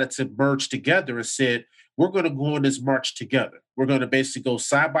decided to merge together and said, we're going to go on this march together. We're going to basically go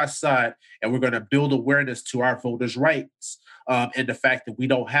side by side, and we're going to build awareness to our voters' rights and the fact that we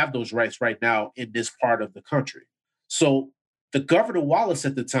don't have those rights right now in this part of the country. So the Governor Wallace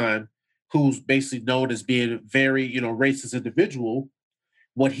at the time, who's basically known as being a very, racist individual,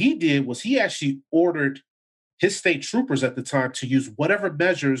 what he did was he actually ordered his state troopers at the time to use whatever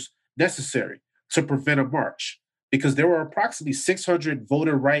measures necessary to prevent a march, because there were approximately 600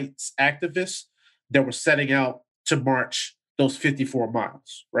 voter rights activists that were setting out to march those 54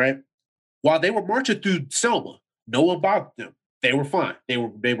 miles, right? While they were marching through Selma, no one bothered them. They were fine. They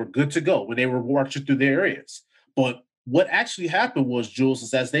were good to go when they were marching through their areas. But what actually happened was, Jules,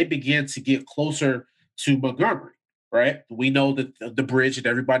 is as they began to get closer to Montgomery, right? We know that the bridge that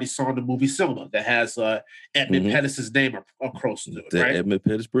everybody saw in the movie Selma that has Edmund Pettus's name across it, the right? Edmund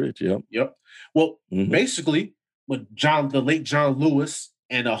Pettus Bridge, Yep. Well, basically, when the late John Lewis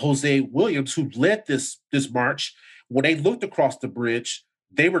and Jose Williams, who led this march, when they looked across the bridge,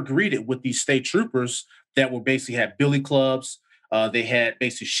 they were greeted with these state troopers that were basically had billy clubs. They had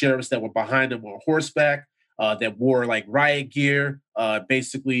basically sheriffs that were behind them on horseback, that wore like riot gear.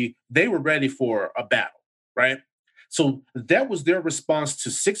 Basically, they were ready for a battle, right? So that was their response to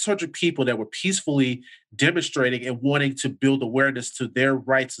 600 people that were peacefully demonstrating and wanting to build awareness to their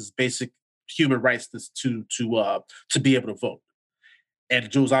rights as basic human rights to be able to vote. And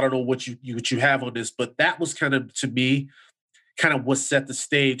Jules, I don't know what you have on this, but that was kind of, to me, kind of what set the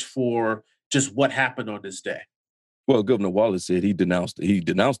stage for just what happened on this day. Well, Governor Wallace said he denounced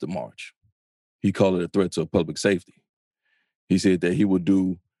the march. He called it a threat to public safety. He said that he would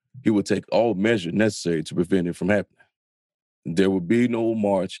take all measures necessary to prevent it from happening. There would be no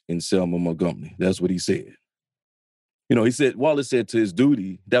march in Selma, Montgomery. That's what he said. You know, Wallace said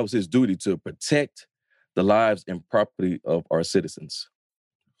that was his duty to protect the lives and property of our citizens.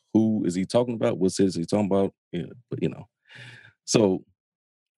 Who is he talking about? What citizens is he talking about? Yeah, but, you know. So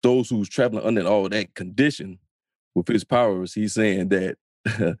those who's traveling under all that condition with his powers, he's saying that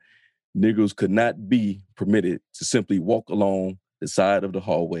Negroes could not be permitted to simply walk along the side of the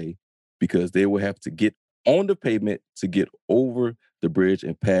hallway because they would have to get on the pavement to get over the bridge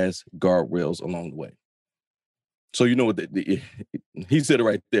and pass guardrails along the way. So you know what he said it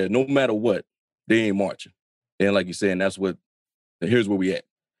right there. No matter what, they ain't marching. And like you said, here's where we at.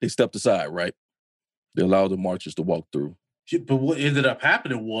 They stepped aside, right? They allowed the marchers to walk through. But what ended up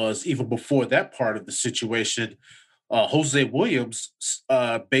happening was, even before that part of the situation, Jose Williams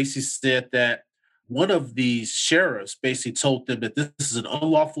basically said that one of these sheriffs basically told them that this is an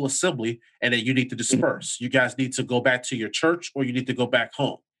unlawful assembly and that you need to disperse. You guys need to go back to your church or you need to go back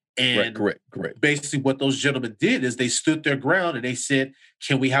home. And correct. Basically what those gentlemen did is they stood their ground and they said,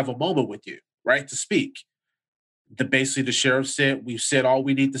 can we have a moment with you, right, to speak? Basically the sheriff said, we've said all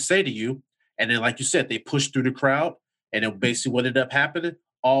we need to say to you. And then, like you said, they pushed through the crowd. And then basically what ended up happening,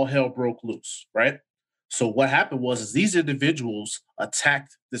 all hell broke loose, right? So what happened was these individuals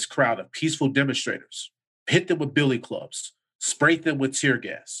attacked this crowd of peaceful demonstrators, hit them with billy clubs, sprayed them with tear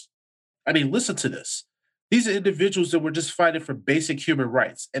gas. I mean, listen to this. These are individuals that were just fighting for basic human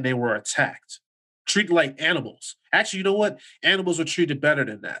rights, and they were attacked, treated like animals. Actually, you know what? Animals were treated better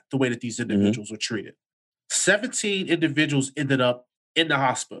than that, the way that these individuals were treated. 17 individuals ended up in the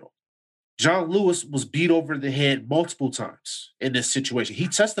hospital. John Lewis was beat over the head multiple times in this situation. He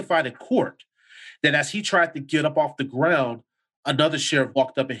testified in court that as he tried to get up off the ground, another sheriff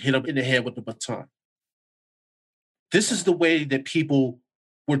walked up and hit him in the head with the baton. This is the way that people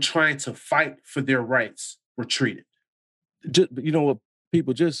were trying to fight for their rights were treated. You know what,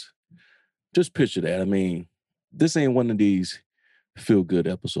 people, just picture that. I mean, this ain't one of these feel-good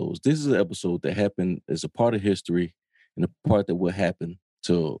episodes. This is an episode that happened as a part of history and a part that will happen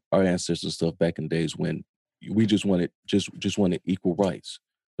to our ancestors stuff back in days when we just wanted equal rights,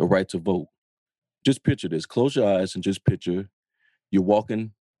 the right to vote. Just picture this. Close your eyes and just picture you're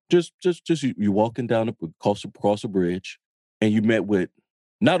walking, you're walking down across a bridge, and you met with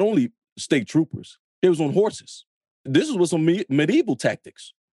not only state troopers, they was on horses. This was some medieval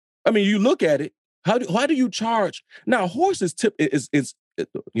tactics. I mean, you look at it. How do you charge? Now, horses is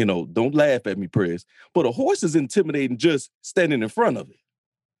you know, don't laugh at me, Prez, but a horse is intimidating just standing in front of it.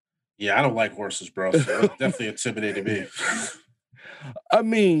 Yeah, I don't like horses, bro. So it definitely intimidated me. I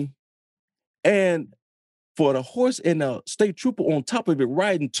mean, and for the horse and a state trooper on top of it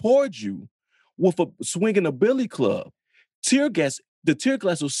riding towards you with swinging a billy club, the tear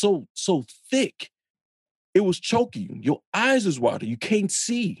gas was so thick, it was choking you. Your eyes is watering. You can't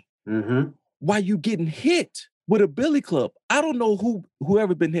see. Why you getting hit with a billy club? I don't know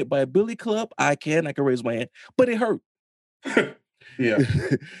whoever been hit by a billy club. I can raise my hand, but it hurt. Yeah.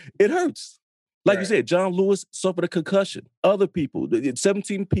 It hurts. Like you said, John Lewis suffered a concussion. Other people,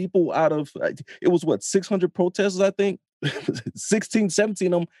 17 people out of, it was 600 protesters, I think? 16,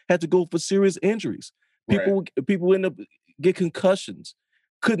 17 of them had to go for serious injuries. People end up get concussions,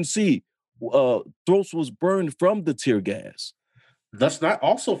 couldn't see. Throats was burned from the tear gas. Let's not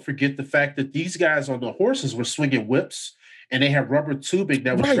also forget the fact that these guys on the horses were swinging whips and they had rubber tubing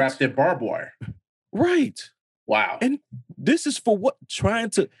that was wrapped in barbed wire. Right. Wow. And this is for what?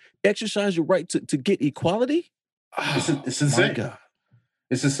 Trying to exercise your right to get equality? It's insane. My God.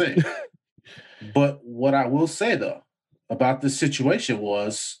 It's insane. But what I will say, though, about this situation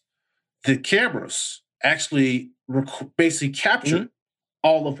was the cameras actually basically captured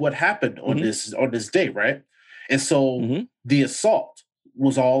all of what happened on this day, right? And so the assault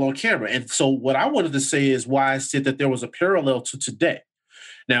was all on camera. And so what I wanted to say is why I said that there was a parallel to today.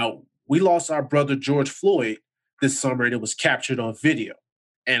 Now, we lost our brother George Floyd this summer, and it was captured on video.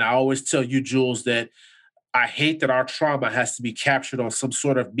 And I always tell you, Jules, that I hate that our trauma has to be captured on some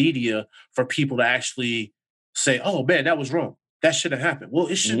sort of media for people to actually say, oh man, that was wrong. That shouldn't happen. Well,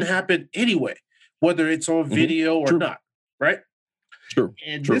 it shouldn't happen anyway, whether it's on video or not, right? True.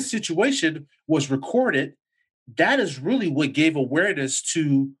 And this situation was recorded. That is really what gave awareness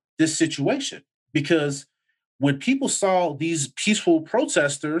to this situation. Because when people saw these peaceful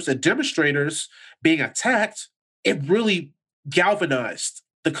protesters and demonstrators being attacked, it really galvanized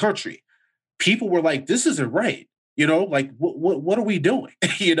the country. People were like, this isn't right. You know, like, what are we doing?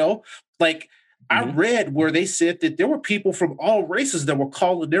 You know, like I read where they said that there were people from all races that were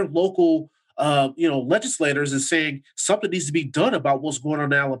calling their local, legislators and saying something needs to be done about what's going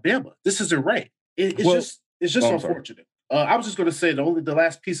on in Alabama. This isn't right. It's just unfortunate. I was just going to say the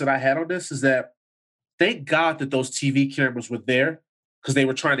last piece that I had on this is that thank God that those TV cameras were there because they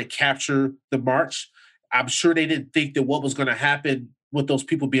were trying to capture the march. I'm sure they didn't think that what was going to happen with those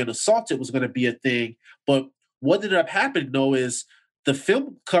people being assaulted was going to be a thing. But what ended up happening, though, is the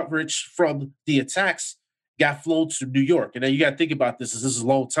film coverage from the attacks got flown to New York. And then you got to think about this. This is a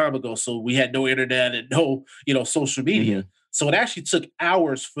long time ago. So we had no internet and no, social media. So it actually took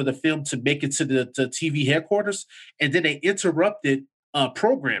hours for the film to make it to the TV headquarters. And then they interrupted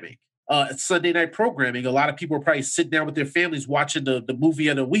programming. Sunday night programming. A lot of people were probably sitting down with their families watching the movie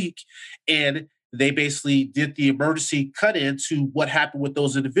of the week. And they basically did the emergency cut in to what happened with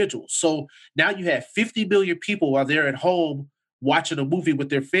those individuals. So now you have 50 million people while they're at home watching a movie with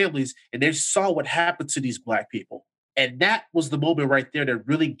their families, and they saw what happened to these Black people. And that was the moment right there that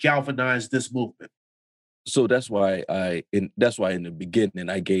really galvanized this movement. So that's why in the beginning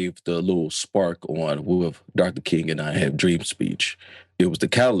I gave the little spark on with Dr. King and I Have Dream speech. It was the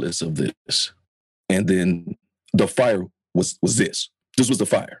catalyst of this. And then the fire was this. This was the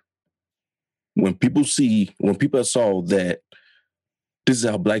fire. When people saw that this is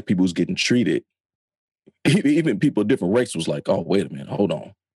how Black people was getting treated, even people of different races was like, oh, wait a minute, hold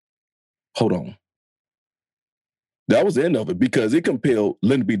on. That was the end of it because it compelled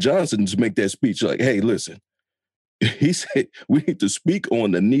Lyndon B. Johnson to make that speech like, hey, listen, he said we need to speak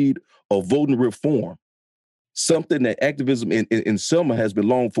on the need of voting reform, something that activism in Selma has been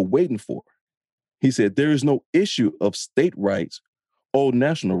long for waiting for. He said there is no issue of state rights or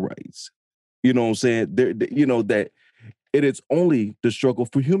national rights. You know what I'm saying? That it is only the struggle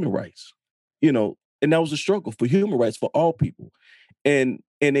for human rights, and that was a struggle for human rights for all people. And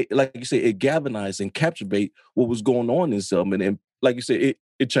it, like you say, it galvanized and captivated what was going on in Selma. And like you said,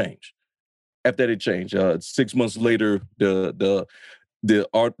 it changed. After that, it changed. 6 months later, it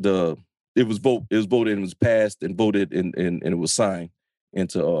was voted and it was passed and voted and it was signed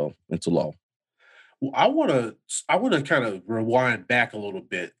into law. Well, I want to kind of rewind back a little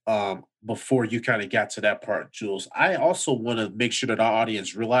bit before you kind of got to that part, Jules. I also want to make sure that our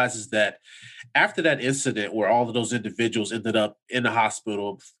audience realizes that after that incident where all of those individuals ended up in the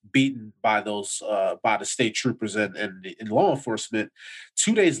hospital, beaten by by the state troopers and law enforcement,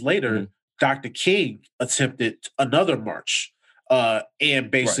 2 days later, Dr. King attempted another march.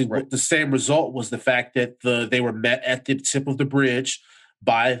 And basically the same result was the fact that they were met at the tip of the bridge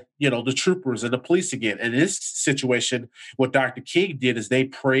by, the troopers and the police again. And in this situation, what Dr. King did is they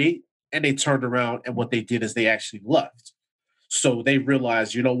prayed and they turned around, and what they did is they actually left. So they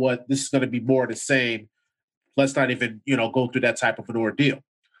realized, you know what, this is going to be more of the same. Let's not even, go through that type of an ordeal.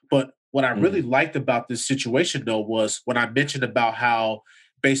 But what I really liked about this situation, though, was when I mentioned about how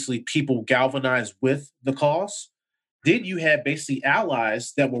basically people galvanized with the cause, then you had basically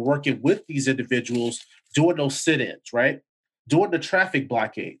allies that were working with these individuals doing those sit-ins, right? Doing the traffic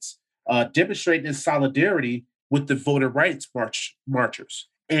blockades, demonstrating in solidarity with the voter rights marchers.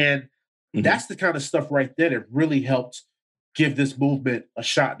 And that's the kind of stuff right there that really helped give this movement a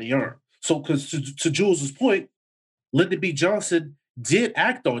shot in the arm. So, because to Jules's point, Lyndon B. Johnson did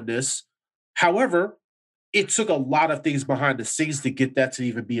act on this. However, it took a lot of things behind the scenes to get that to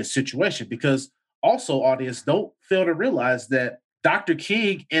even be a situation, because also, audience, don't fail to realize that Dr.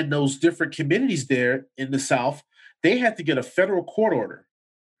 King and those different communities there in the South, they had to get a federal court order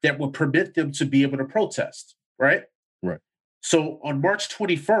that would permit them to be able to protest, right? Right. So on March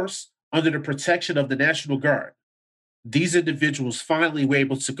 21st, under the protection of the National Guard, these individuals finally were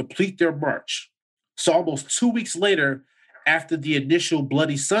able to complete their march. So almost 2 weeks later, after the initial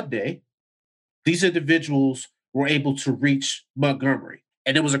Bloody Sunday, these individuals were able to reach Montgomery.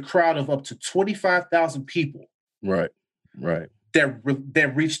 And it was a crowd of up to 25,000 people. Right.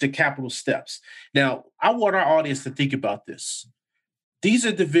 That reached the Capitol steps. Now, I want our audience to think about this. These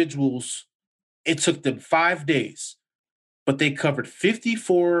individuals, it took them 5 days, but they covered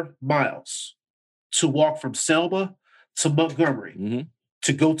 54 miles to walk from Selma to Montgomery.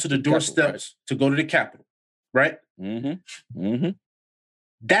 to go to the doorsteps, to go to the Capitol, right? Mm-hmm. Mm-hmm.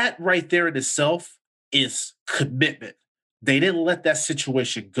 That right there in itself is commitment. They didn't let that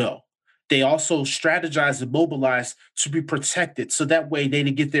situation go. They also strategized and mobilized to be protected so that way they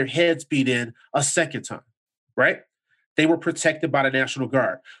didn't get their heads beat in a second time, right? They were protected by the National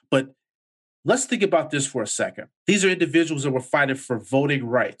Guard. But let's think about this for a second. These are individuals that were fighting for voting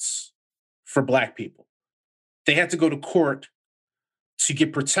rights for Black people. They had to go to court to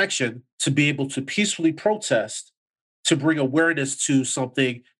get protection to be able to peacefully protest, to bring awareness to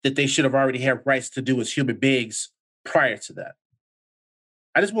something that they should have already had rights to do as human beings prior to that.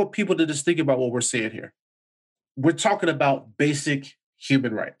 I just want people to just think about what we're saying here. We're talking about basic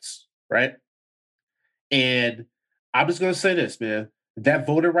human rights, right? And I'm just going to say this, man. That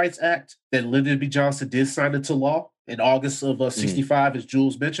Voting Rights Act that Lyndon B. Johnson did sign into law in August of 65, as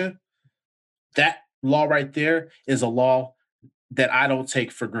Jules mentioned, that law right there is a law that I don't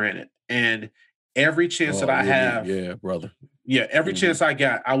take for granted. And every chance that I have, brother. Yeah, every chance I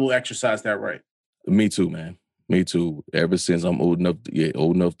got, I will exercise that right. Me too, man. Me too. Ever since I'm old enough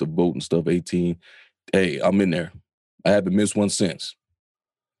to vote and stuff, 18, hey, I'm in there. I haven't missed one since.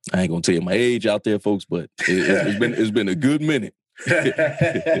 I ain't gonna tell you my age out there, folks, but it's been a good minute.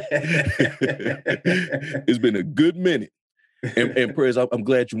 It's been a good minute. And prayers, I'm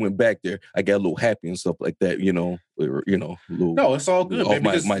glad you went back there. I got a little happy and stuff like that, No, it's all good, man.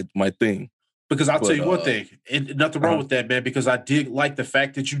 Because my thing. Because I'll tell you one thing, and nothing wrong with that, man, because I did like the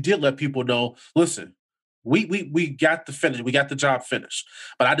fact that you did let people know, listen, we got the job finished.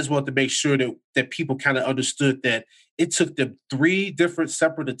 But I just wanted to make sure that people kind of understood that it took them 3 different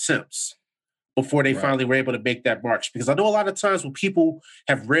separate attempts before they finally were able to make that march. Because I know a lot of times when people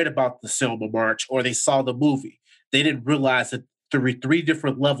have read about the Selma March or they saw the movie, they didn't realize that there were 3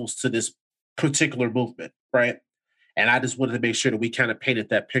 different levels to this particular movement, right? And I just wanted to make sure that we kind of painted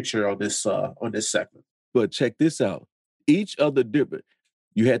that picture on this segment. But check this out. Each other different.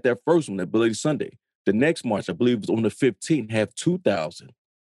 You had that first one, that Bloody Sunday. The next march, I believe, was on the 15th, have 2,000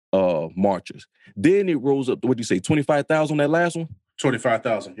 marchers. Then it rose up to, what do you say, 25,000 on that last one?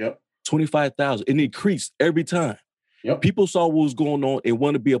 25,000, yep. 25,000. It increased every time. Yep. People saw what was going on and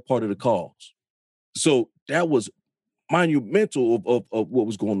wanted to be a part of the cause. So that was monumental of what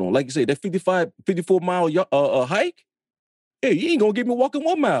was going on. Like you say, that 54-mile hike, hey, you ain't gonna get me walking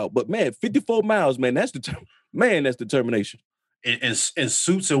 1 mile. But man, 54 miles, man, that's determination. And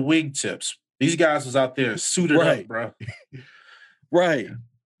suits and wingtips. These guys was out there suited up, bro. Right.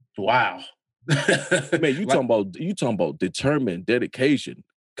 Wow. Man, you talking about determined dedication,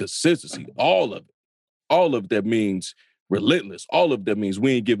 consistency, all of it. All of that means relentless. All of that means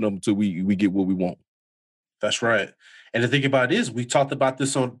we ain't giving up until we get what we want. That's right. And the thing about it is, we talked about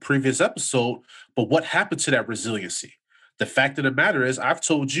this on a previous episode, but what happened to that resiliency? The fact of the matter is, I've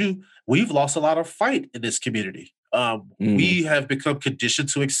told you, we've lost a lot of fight in this community. We have become conditioned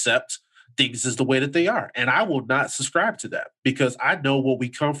to accept things as the way that they are. And I will not subscribe to that because I know where we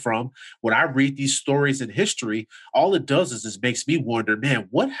come from. When I read these stories in history, all it does is it makes me wonder, man,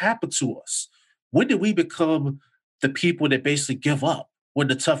 what happened to us? When did we become the people that basically give up when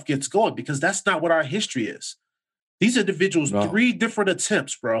the tough gets going? Because that's not what our history is. These individuals, 3 different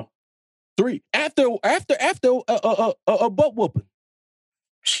attempts, bro. 3 after a butt whooping.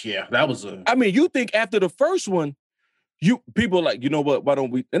 Yeah, that was I mean, you think after the first one, people are like, you know what? Why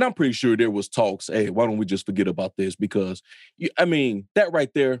don't we? And I'm pretty sure there was talks. Hey, why don't we just forget about this? Because that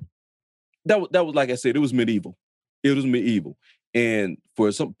right there, that was like I said, it was medieval. It was medieval, and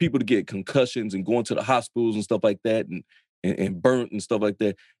for some people to get concussions and going to the hospitals and stuff like that, and burnt and stuff like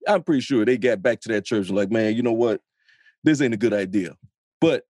that, I'm pretty sure they got back to that church and like, man, you know what? This ain't a good idea.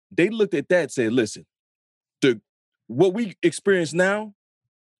 But they looked at that and said, listen, what we experience now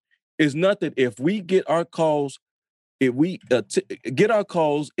is nothing if we get our cause. If we get our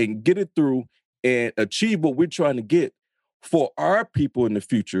cause and get it through and achieve what we're trying to get for our people in the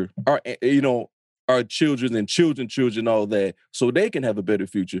future, our children and children, all that, so they can have a better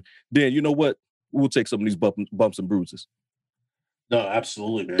future, then you know what? We'll take some of these bumps and bruises. No,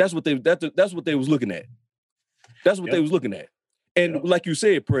 absolutely, man. That's what they was looking at. That's what they was looking at. And like you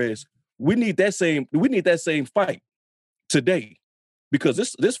said, Prez, we need that same fight today because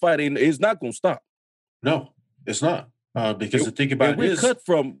this fight is not going to stop. No. It's not. Because the thing about it is...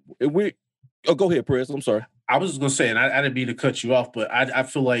 go ahead, Prez. I'm sorry. I was just going to say, and I didn't mean to cut you off, but I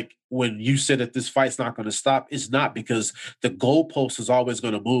feel like when you said that this fight's not going to stop, it's not, because the goalpost is always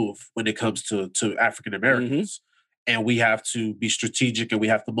going to move when it comes to African Americans. And we have to be strategic and we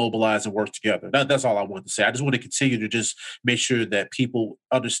have to mobilize and work together. That's all I wanted to say. I just want to continue to just make sure that people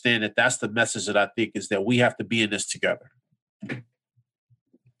understand that that's the message that I think is that we have to be in this together.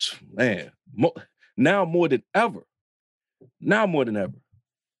 man, now more than ever. Now more than ever.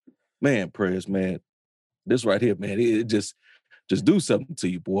 Man, prayers, man. This right here, man, it just do something to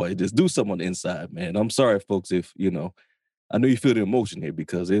you, boy. Just do something on the inside, man. I'm sorry, folks, if, I know you feel the emotion here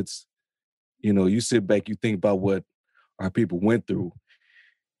because it's, you sit back, you think about what our people went through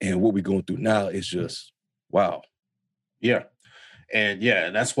and what we're going through now. It's just, wow. Yeah. And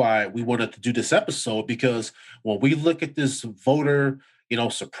that's why we wanted to do this episode, because when we look at this voter,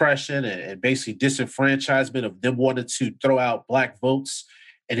 suppression and basically disenfranchisement of them wanting to throw out Black votes,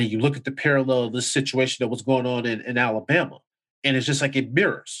 and then you look at the parallel of this situation that was going on in Alabama, and it's just like it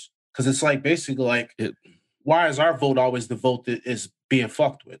mirrors, because it's like basically like, why is our vote always the vote that is being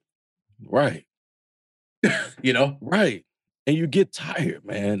fucked with? Right. Right. And you get tired,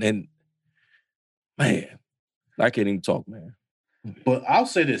 man. And man, I can't even talk, man. But I'll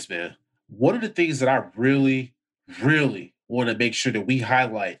say this, man. One of the things that I really, really want to make sure that we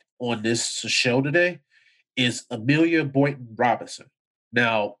highlight on this show today is Amelia Boynton Robinson.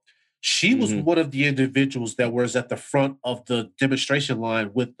 Now, she was one of the individuals that was at the front of the demonstration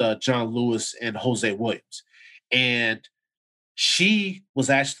line with John Lewis and Jose Williams. And she was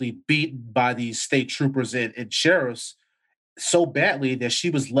actually beaten by these state troopers and sheriffs so badly that she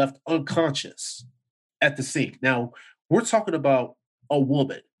was left unconscious at the scene. Now, we're talking about a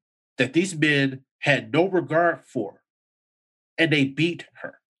woman that these men had no regard for, and they beat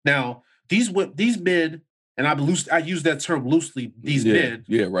her. Now, these men, and I use that term loosely, these men.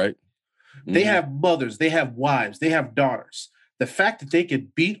 Yeah, right. They have mothers, they have wives, they have daughters. The fact that they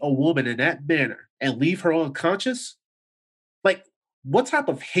could beat a woman in that manner and leave her unconscious, like, what type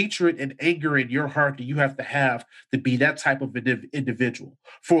of hatred and anger in your heart do you have to be that type of individual?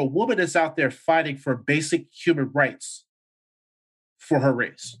 For a woman that's out there fighting for basic human rights for her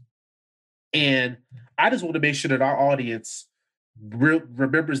race. And I just want to make sure that our audience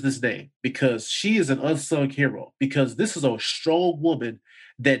remembers this name, because she is an unsung hero, because this is a strong woman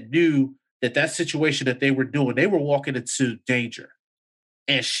that knew that situation that they were doing, they were walking into danger.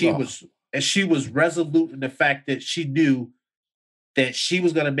 And she was resolute in the fact that she knew that she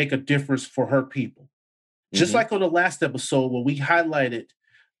was going to make a difference for her people. Just like on the last episode when we highlighted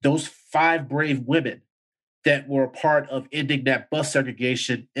those 5 brave women that were a part of ending that bus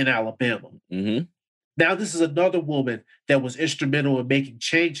segregation in Alabama. Now this is another woman that was instrumental in making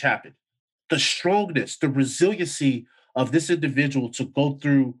change happen. The strongness, the resiliency of this individual to go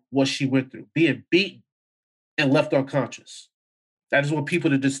through what she went through, being beaten and left unconscious. I just want people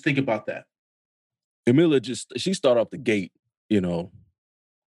to just think about that. Amelia she started off the gate,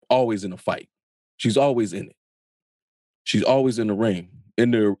 always in a fight. She's always in it. She's always in the ring,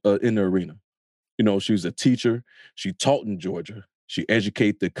 in the arena. She was a teacher. She taught in Georgia. She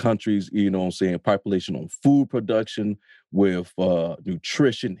educated the country's, population on food production with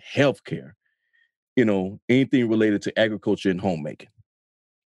nutrition, healthcare, anything related to agriculture and homemaking.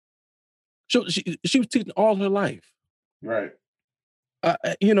 So she was teaching all her life. Right.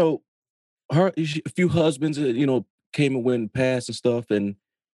 A few husbands, came and went and passed and stuff, and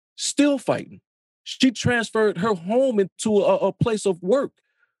still fighting. She transferred her home into a place of work.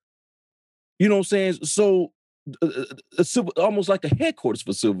 You know what I'm saying? So almost like a headquarters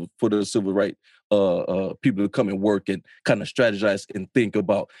for the civil rights people to come and work and kind of strategize and think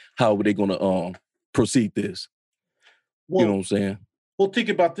about how are they going to proceed this. Well, you know what I'm saying? Well, think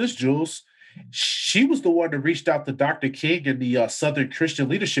about this, Jules. She was the one that reached out to Dr. King in the Southern Christian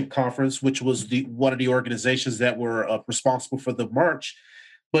Leadership Conference, which was one of the organizations that were responsible for the march.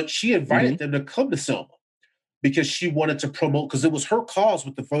 But she invited them to come to Selma because she wanted to promote, because it was her cause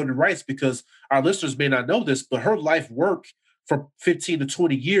with the voting rights, because our listeners may not know this, but her life work for 15 to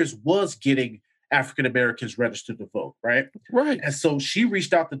 20 years was getting African Americans registered to vote, right? Right. And so she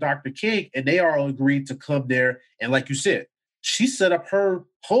reached out to Dr. King, and they all agreed to come there. And like you said, she set up her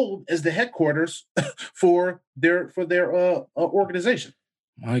home as the headquarters for their organization.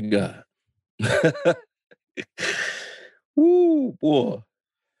 My God. Ooh, boy.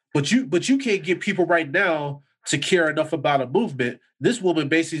 But you can't get people right now to care enough about a movement. This woman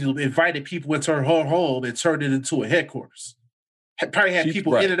basically invited people into her home and turned it into a headquarters. Probably had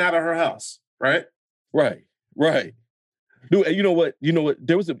people in and out of her house, right? Right. Dude, and you know what?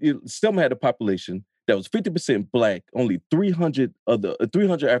 There was Selma had a population that was 50% Black. Only 300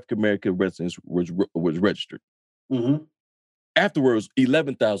 African American residents was registered. Afterwards,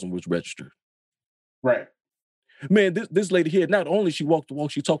 11,000 was registered. Right. Man, this lady here, not only she walked the walk,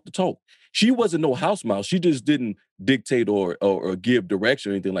 she talked the talk. She wasn't no house mouse. She just didn't dictate or give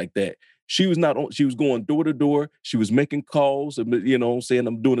direction or anything like that. She was going door to door. She was making calls. You know what I'm saying?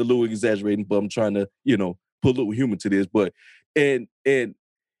 I'm doing a little exaggerating, but I'm trying to, put a little humor to this. But and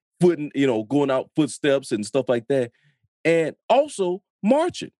footing, going out footsteps and stuff like that. And also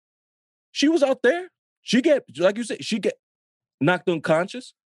marching. She was out there. She got, like you said, she got knocked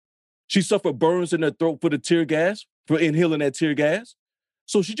unconscious. She suffered burns in her throat for the tear gas, for inhaling that tear gas.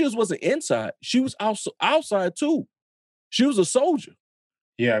 So she just wasn't inside. She was also outside too. She was a soldier.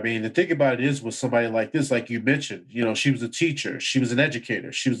 Yeah, I mean, the thing about it is with somebody like this, like you mentioned, she was a teacher, she was an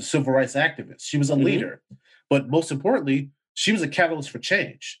educator, she was a civil rights activist, she was a leader. But most importantly, she was a catalyst for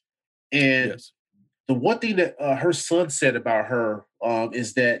change. And the one thing that her son said about her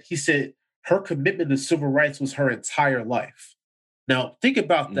is that he said her commitment to civil rights was her entire life. Now, think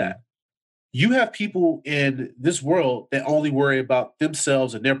about that. You have people in this world that only worry about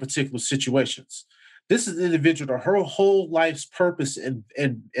themselves and their particular situations. This is an individual that her whole life's purpose and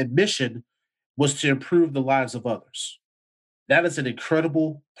mission was to improve the lives of others. That is an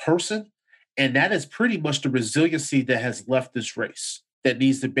incredible person. And that is pretty much the resiliency that has left this race that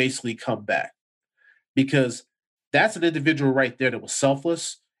needs to basically come back. Because that's an individual right there that was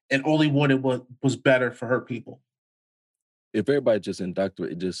selfless and only wanted what was better for her people. If everybody just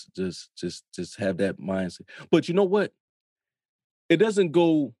indoctrinate, just have that mindset. But you know what? It doesn't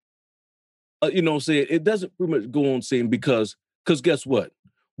go, it doesn't pretty much go on saying because guess what?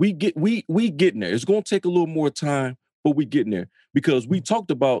 We getting there. It's going to take a little more time, but we getting there because we talked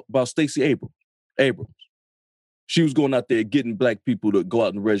about Stacey Abrams. She was going out there getting black people to go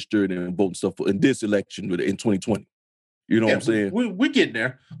out and register and vote and stuff in this election in 2020. You know what I'm saying? We're getting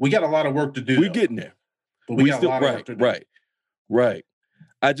there. We got a lot of work to do. We're getting there. But we got a lot of work to do. Right.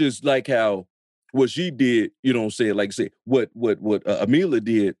 I just like how what she did, like I say, what Amelia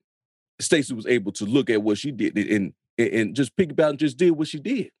did, Stacey was able to look at what she did and just pick about and just did what she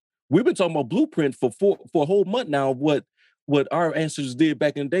did. We've been talking about blueprint for a whole month now of what our ancestors did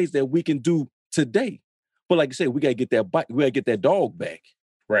back in the days that we can do today. But like I said, we gotta get that dog back.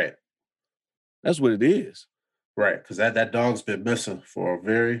 Right. That's what it is. Right, because that dog's been missing for a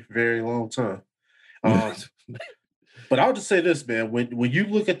very, very long time. But I'll just say this, man. When you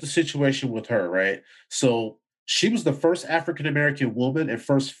look at the situation with her, right? So she was the first African-American woman and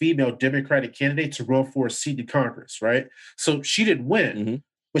first female Democratic candidate to run for a seat in Congress, right? So she didn't win,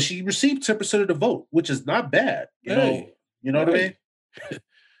 but she received 10% of the vote, which is not bad. You know what I mean?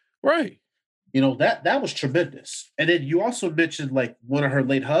 Right. That was tremendous. And then you also mentioned like one of her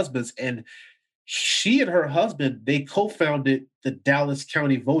late husbands, and she and her husband, they co-founded the Dallas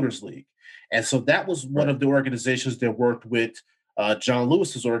County Voters League. And so that was one of the organizations that worked with John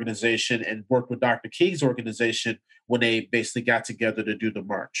Lewis's organization and worked with Dr. King's organization when they basically got together to do the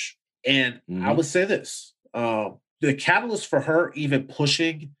march. And I would say this, the catalyst for her even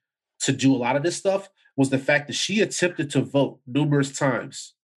pushing to do a lot of this stuff was the fact that she attempted to vote numerous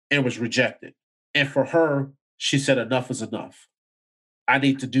times and was rejected. And for her, she said, enough is enough. I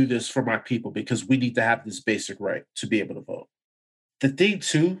need to do this for my people because we need to have this basic right to be able to vote. The thing,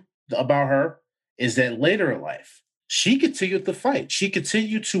 too, about her is that later in life, she continued to fight. She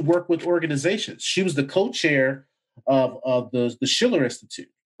continued to work with organizations. She was the co-chair of the Schiller Institute,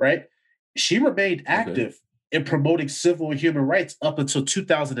 right? She remained active in promoting civil and human rights up until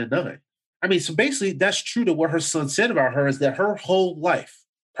 2009. I mean, so basically, that's true to what her son said about her is that her whole life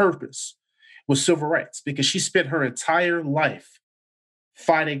purpose was civil rights because she spent her entire life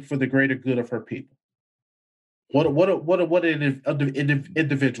fighting for the greater good of her people. What an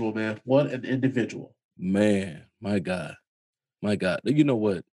individual, man. What an individual. Man, my God. You know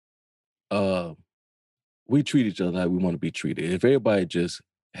what? We treat each other like we want to be treated. If everybody just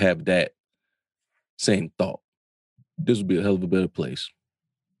have that same thought, this would be a hell of a better place.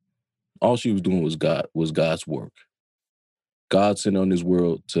 All she was doing was God's work. God sent on this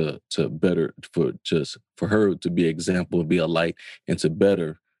world to better for her to be an example and be a light and to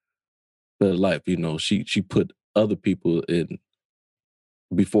better life. She put other people in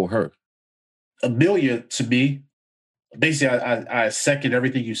before her. Amelia, to me, basically, I second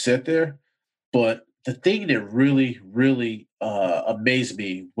everything you said there. But the thing that really, really amazed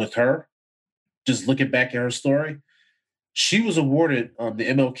me with her, just looking back at her story, she was awarded the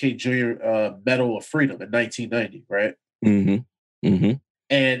MLK Jr. Medal of Freedom in 1990, right? And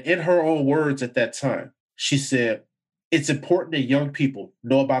in her own words at that time, she said, it's important that young people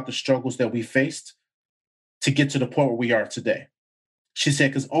know about the struggles that we faced to get to the point where we are today. She said,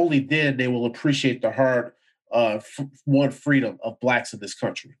 because only then they will appreciate the hard-won freedom of Blacks in this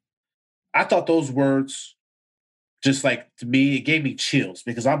country. I thought those words, just like to me, it gave me chills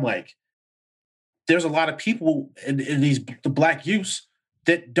because I'm like, there's a lot of people in the Black youth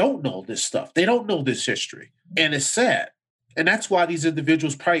that don't know this stuff. They don't know this history. And it's sad. And that's why these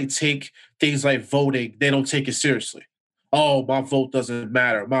individuals probably take things like voting, they don't take it seriously. oh, my vote doesn't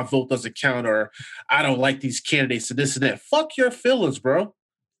matter, my vote doesn't count, or I don't like these candidates and this and that. Fuck your feelings, bro.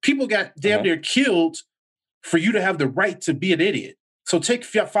 People got damn near killed for you to have the right to be an idiot. So take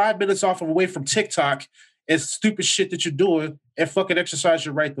 5 minutes off away from TikTok and stupid shit that you're doing and fucking exercise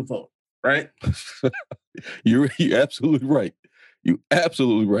your right to vote, right? You're absolutely right. You're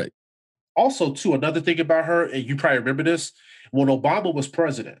absolutely right. Also, too, another thing about her, and you probably remember this, when Obama was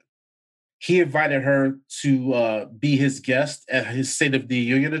president, he invited her to be his guest at his State of the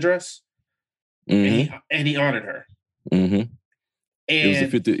Union address, Mm-hmm. and he honored her. Mm-hmm. And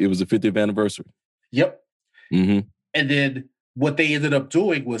it was the 50th anniversary. Yep. Mm-hmm. And then what they ended up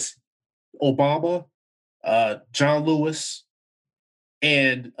doing was Obama, John Lewis,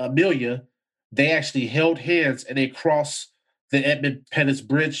 and Amelia, they actually held hands and they crossed the Edmund Pettus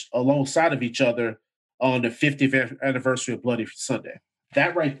Bridge alongside of each other on the 50th anniversary of Bloody Sunday.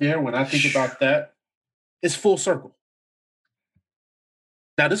 That right there, when I think about that, is full circle.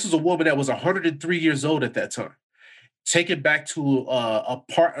 Now, this is a woman that was 103 years old at that time. Take it back to a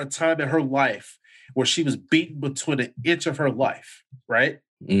time in her life where she was beaten between an inch of her life, right?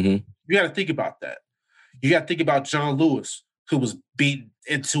 Mm-hmm. You got to think about that. You got to think about John Lewis, who was beaten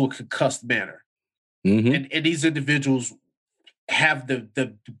into a concussed manner. Mm-hmm. And these individuals have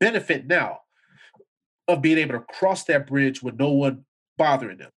the benefit now of being able to cross that bridge with no one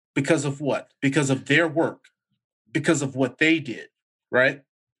bothering them. Because of what? Because of their work. Because of what they did, right?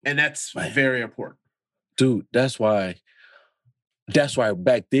 And that's very important. Dude, that's why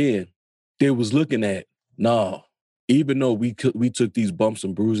back then they was looking at, even though we took these bumps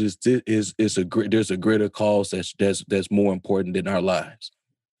and bruises, there's a greater cause that's more important than our lives.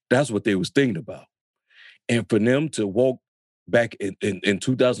 That's what they was thinking about. And for them to walk back in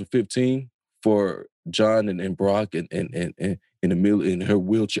 2015 for John and Brock and Amelia in her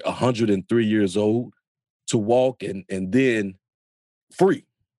wheelchair, 103 years old, to walk and then free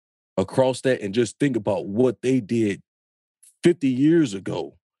across that and just think about what they did 50 years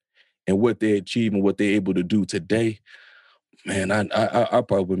ago and what they achieved and what they're able to do today, man, I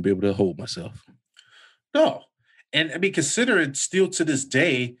probably wouldn't be able to hold myself. No. And I mean, considering still to this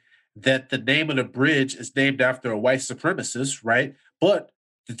day that the name of the bridge is named after a white supremacist, right? But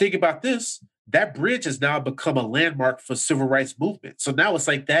the thing about this, that bridge has now become a landmark for civil rights movement. So now it's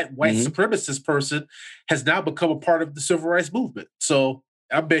like that white supremacist person has now become a part of the civil rights movement. So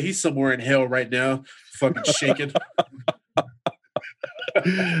I bet he's somewhere in hell right now, fucking shaking.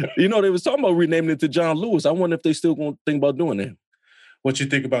 You know, they was talking about renaming it to John Lewis. I wonder if they still going to think about doing that. What you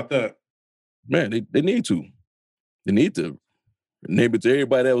think about that? Man, they need to. They need to name it to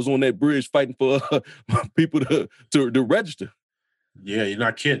everybody that was on that bridge fighting for people to register. Yeah, you're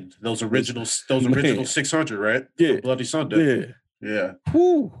not kidding. Those original 600, right? Yeah. For Bloody Sunday. Yeah.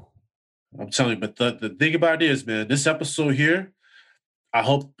 Whew. I'm telling you, but the thing about it is, man, this episode here, I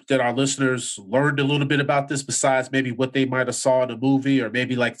hope that our listeners learned a little bit about this besides maybe what they might have saw in a movie or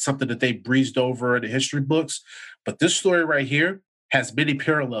maybe like something that they breezed over in the history books. But this story right here has many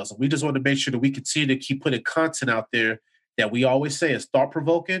parallels. And we just want to make sure that we continue to keep putting content out there that we always say is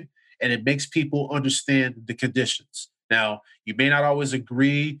thought-provoking and it makes people understand the conditions. Now, you may not always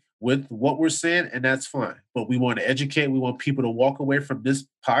agree with what we're saying, and that's fine. But we want to educate. We want people to walk away from this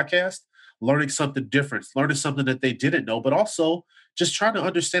podcast learning something different, learning something that they didn't know, but also just trying to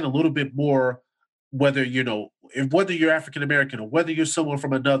understand a little bit more whether you're African American or whether you're someone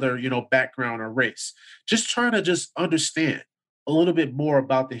from another, background or race. Just trying to just understand a little bit more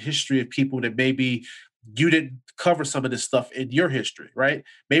about the history of people that maybe you didn't cover some of this stuff in your history, right?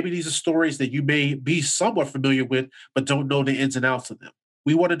 Maybe these are stories that you may be somewhat familiar with, but don't know the ins and outs of them.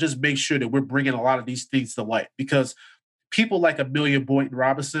 We want to just make sure that we're bringing a lot of these things to light because people like Amelia Boynton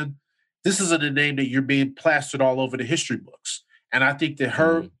Robinson, this isn't a name that you're being plastered all over the history books. And I think that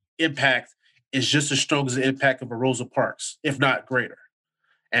her impact is just as strong as the impact of a Rosa Parks, if not greater.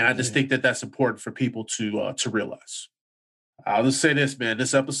 And I just think that that's important for people to realize. I'll just say this, man.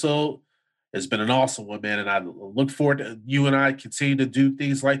 This episode has been an awesome one, man. And I look forward to you and I continue to do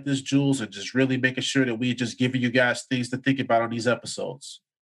things like this, Jules, and just really making sure that we just giving you guys things to think about on these episodes.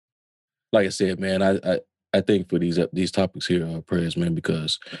 Like I said, man, I think for these topics here, prayers, man,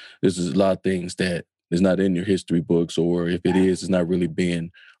 because this is a lot of things that is not in your history books, or if it is, it's not really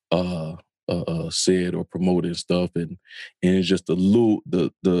being said or promoted and stuff, and it's just the little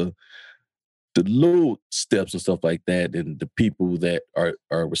steps and stuff like that, and the people that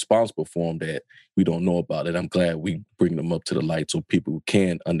are responsible for them that we don't know about it. I'm glad we bring them up to the light so people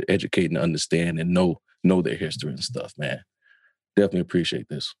can educate and understand and know their history and stuff, man. Definitely appreciate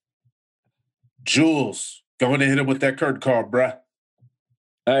this. Jules, go ahead and hit him with that curtain call, bruh.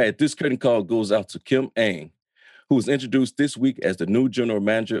 All right, this curtain call goes out to Kim Ang, who was introduced this week as the new general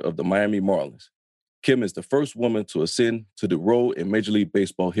manager of the Miami Marlins. Kim is the first woman to ascend to the role in Major League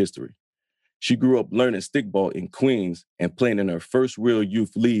Baseball history. She grew up learning stickball in Queens and playing in her first real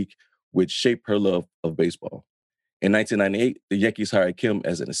youth league, which shaped her love of baseball. In 1998, the Yankees hired Kim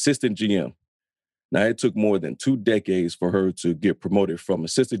as an assistant GM. Now, it took more than 2 decades for her to get promoted from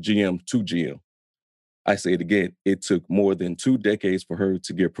assistant GM to GM. I say it again, it took more than 2 decades for her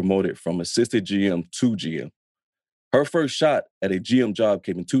to get promoted from assistant GM to GM. Her first shot at a GM job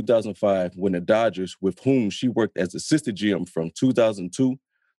came in 2005 when the Dodgers, with whom she worked as assistant GM from 2002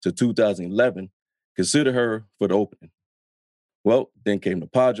 to 2011, considered her for the opening. Well, then came the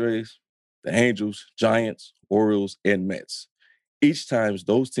Padres, the Angels, Giants, Orioles, and Mets. Each time,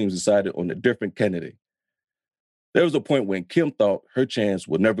 those teams decided on a different candidate. There was a point when Kim thought her chance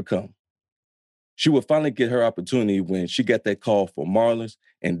would never come. She would finally get her opportunity when she got that call for Marlins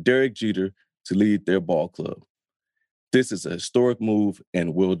and Derek Jeter to lead their ball club. This is a historic move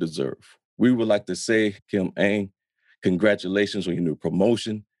and well-deserved. We would like to say, Kim Ng, congratulations on your new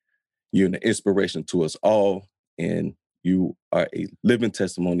promotion. You're an inspiration to us all, and you are a living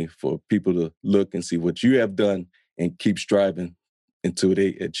testimony for people to look and see what you have done and keep striving until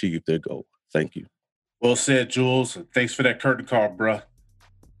they achieve their goal. Thank you. Well said, Jules. Thanks for that curtain call, bruh.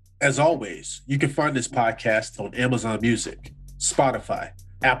 As always, you can find this podcast on Amazon Music, Spotify,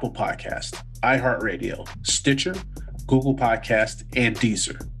 Apple Podcast, iHeartRadio, Stitcher, Google Podcast, and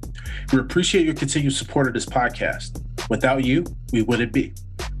Deezer. We appreciate your continued support of this podcast. Without you, we wouldn't be.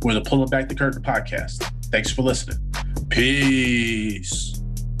 We're the Pulling Back the Curtain podcast. Thanks for listening. Peace.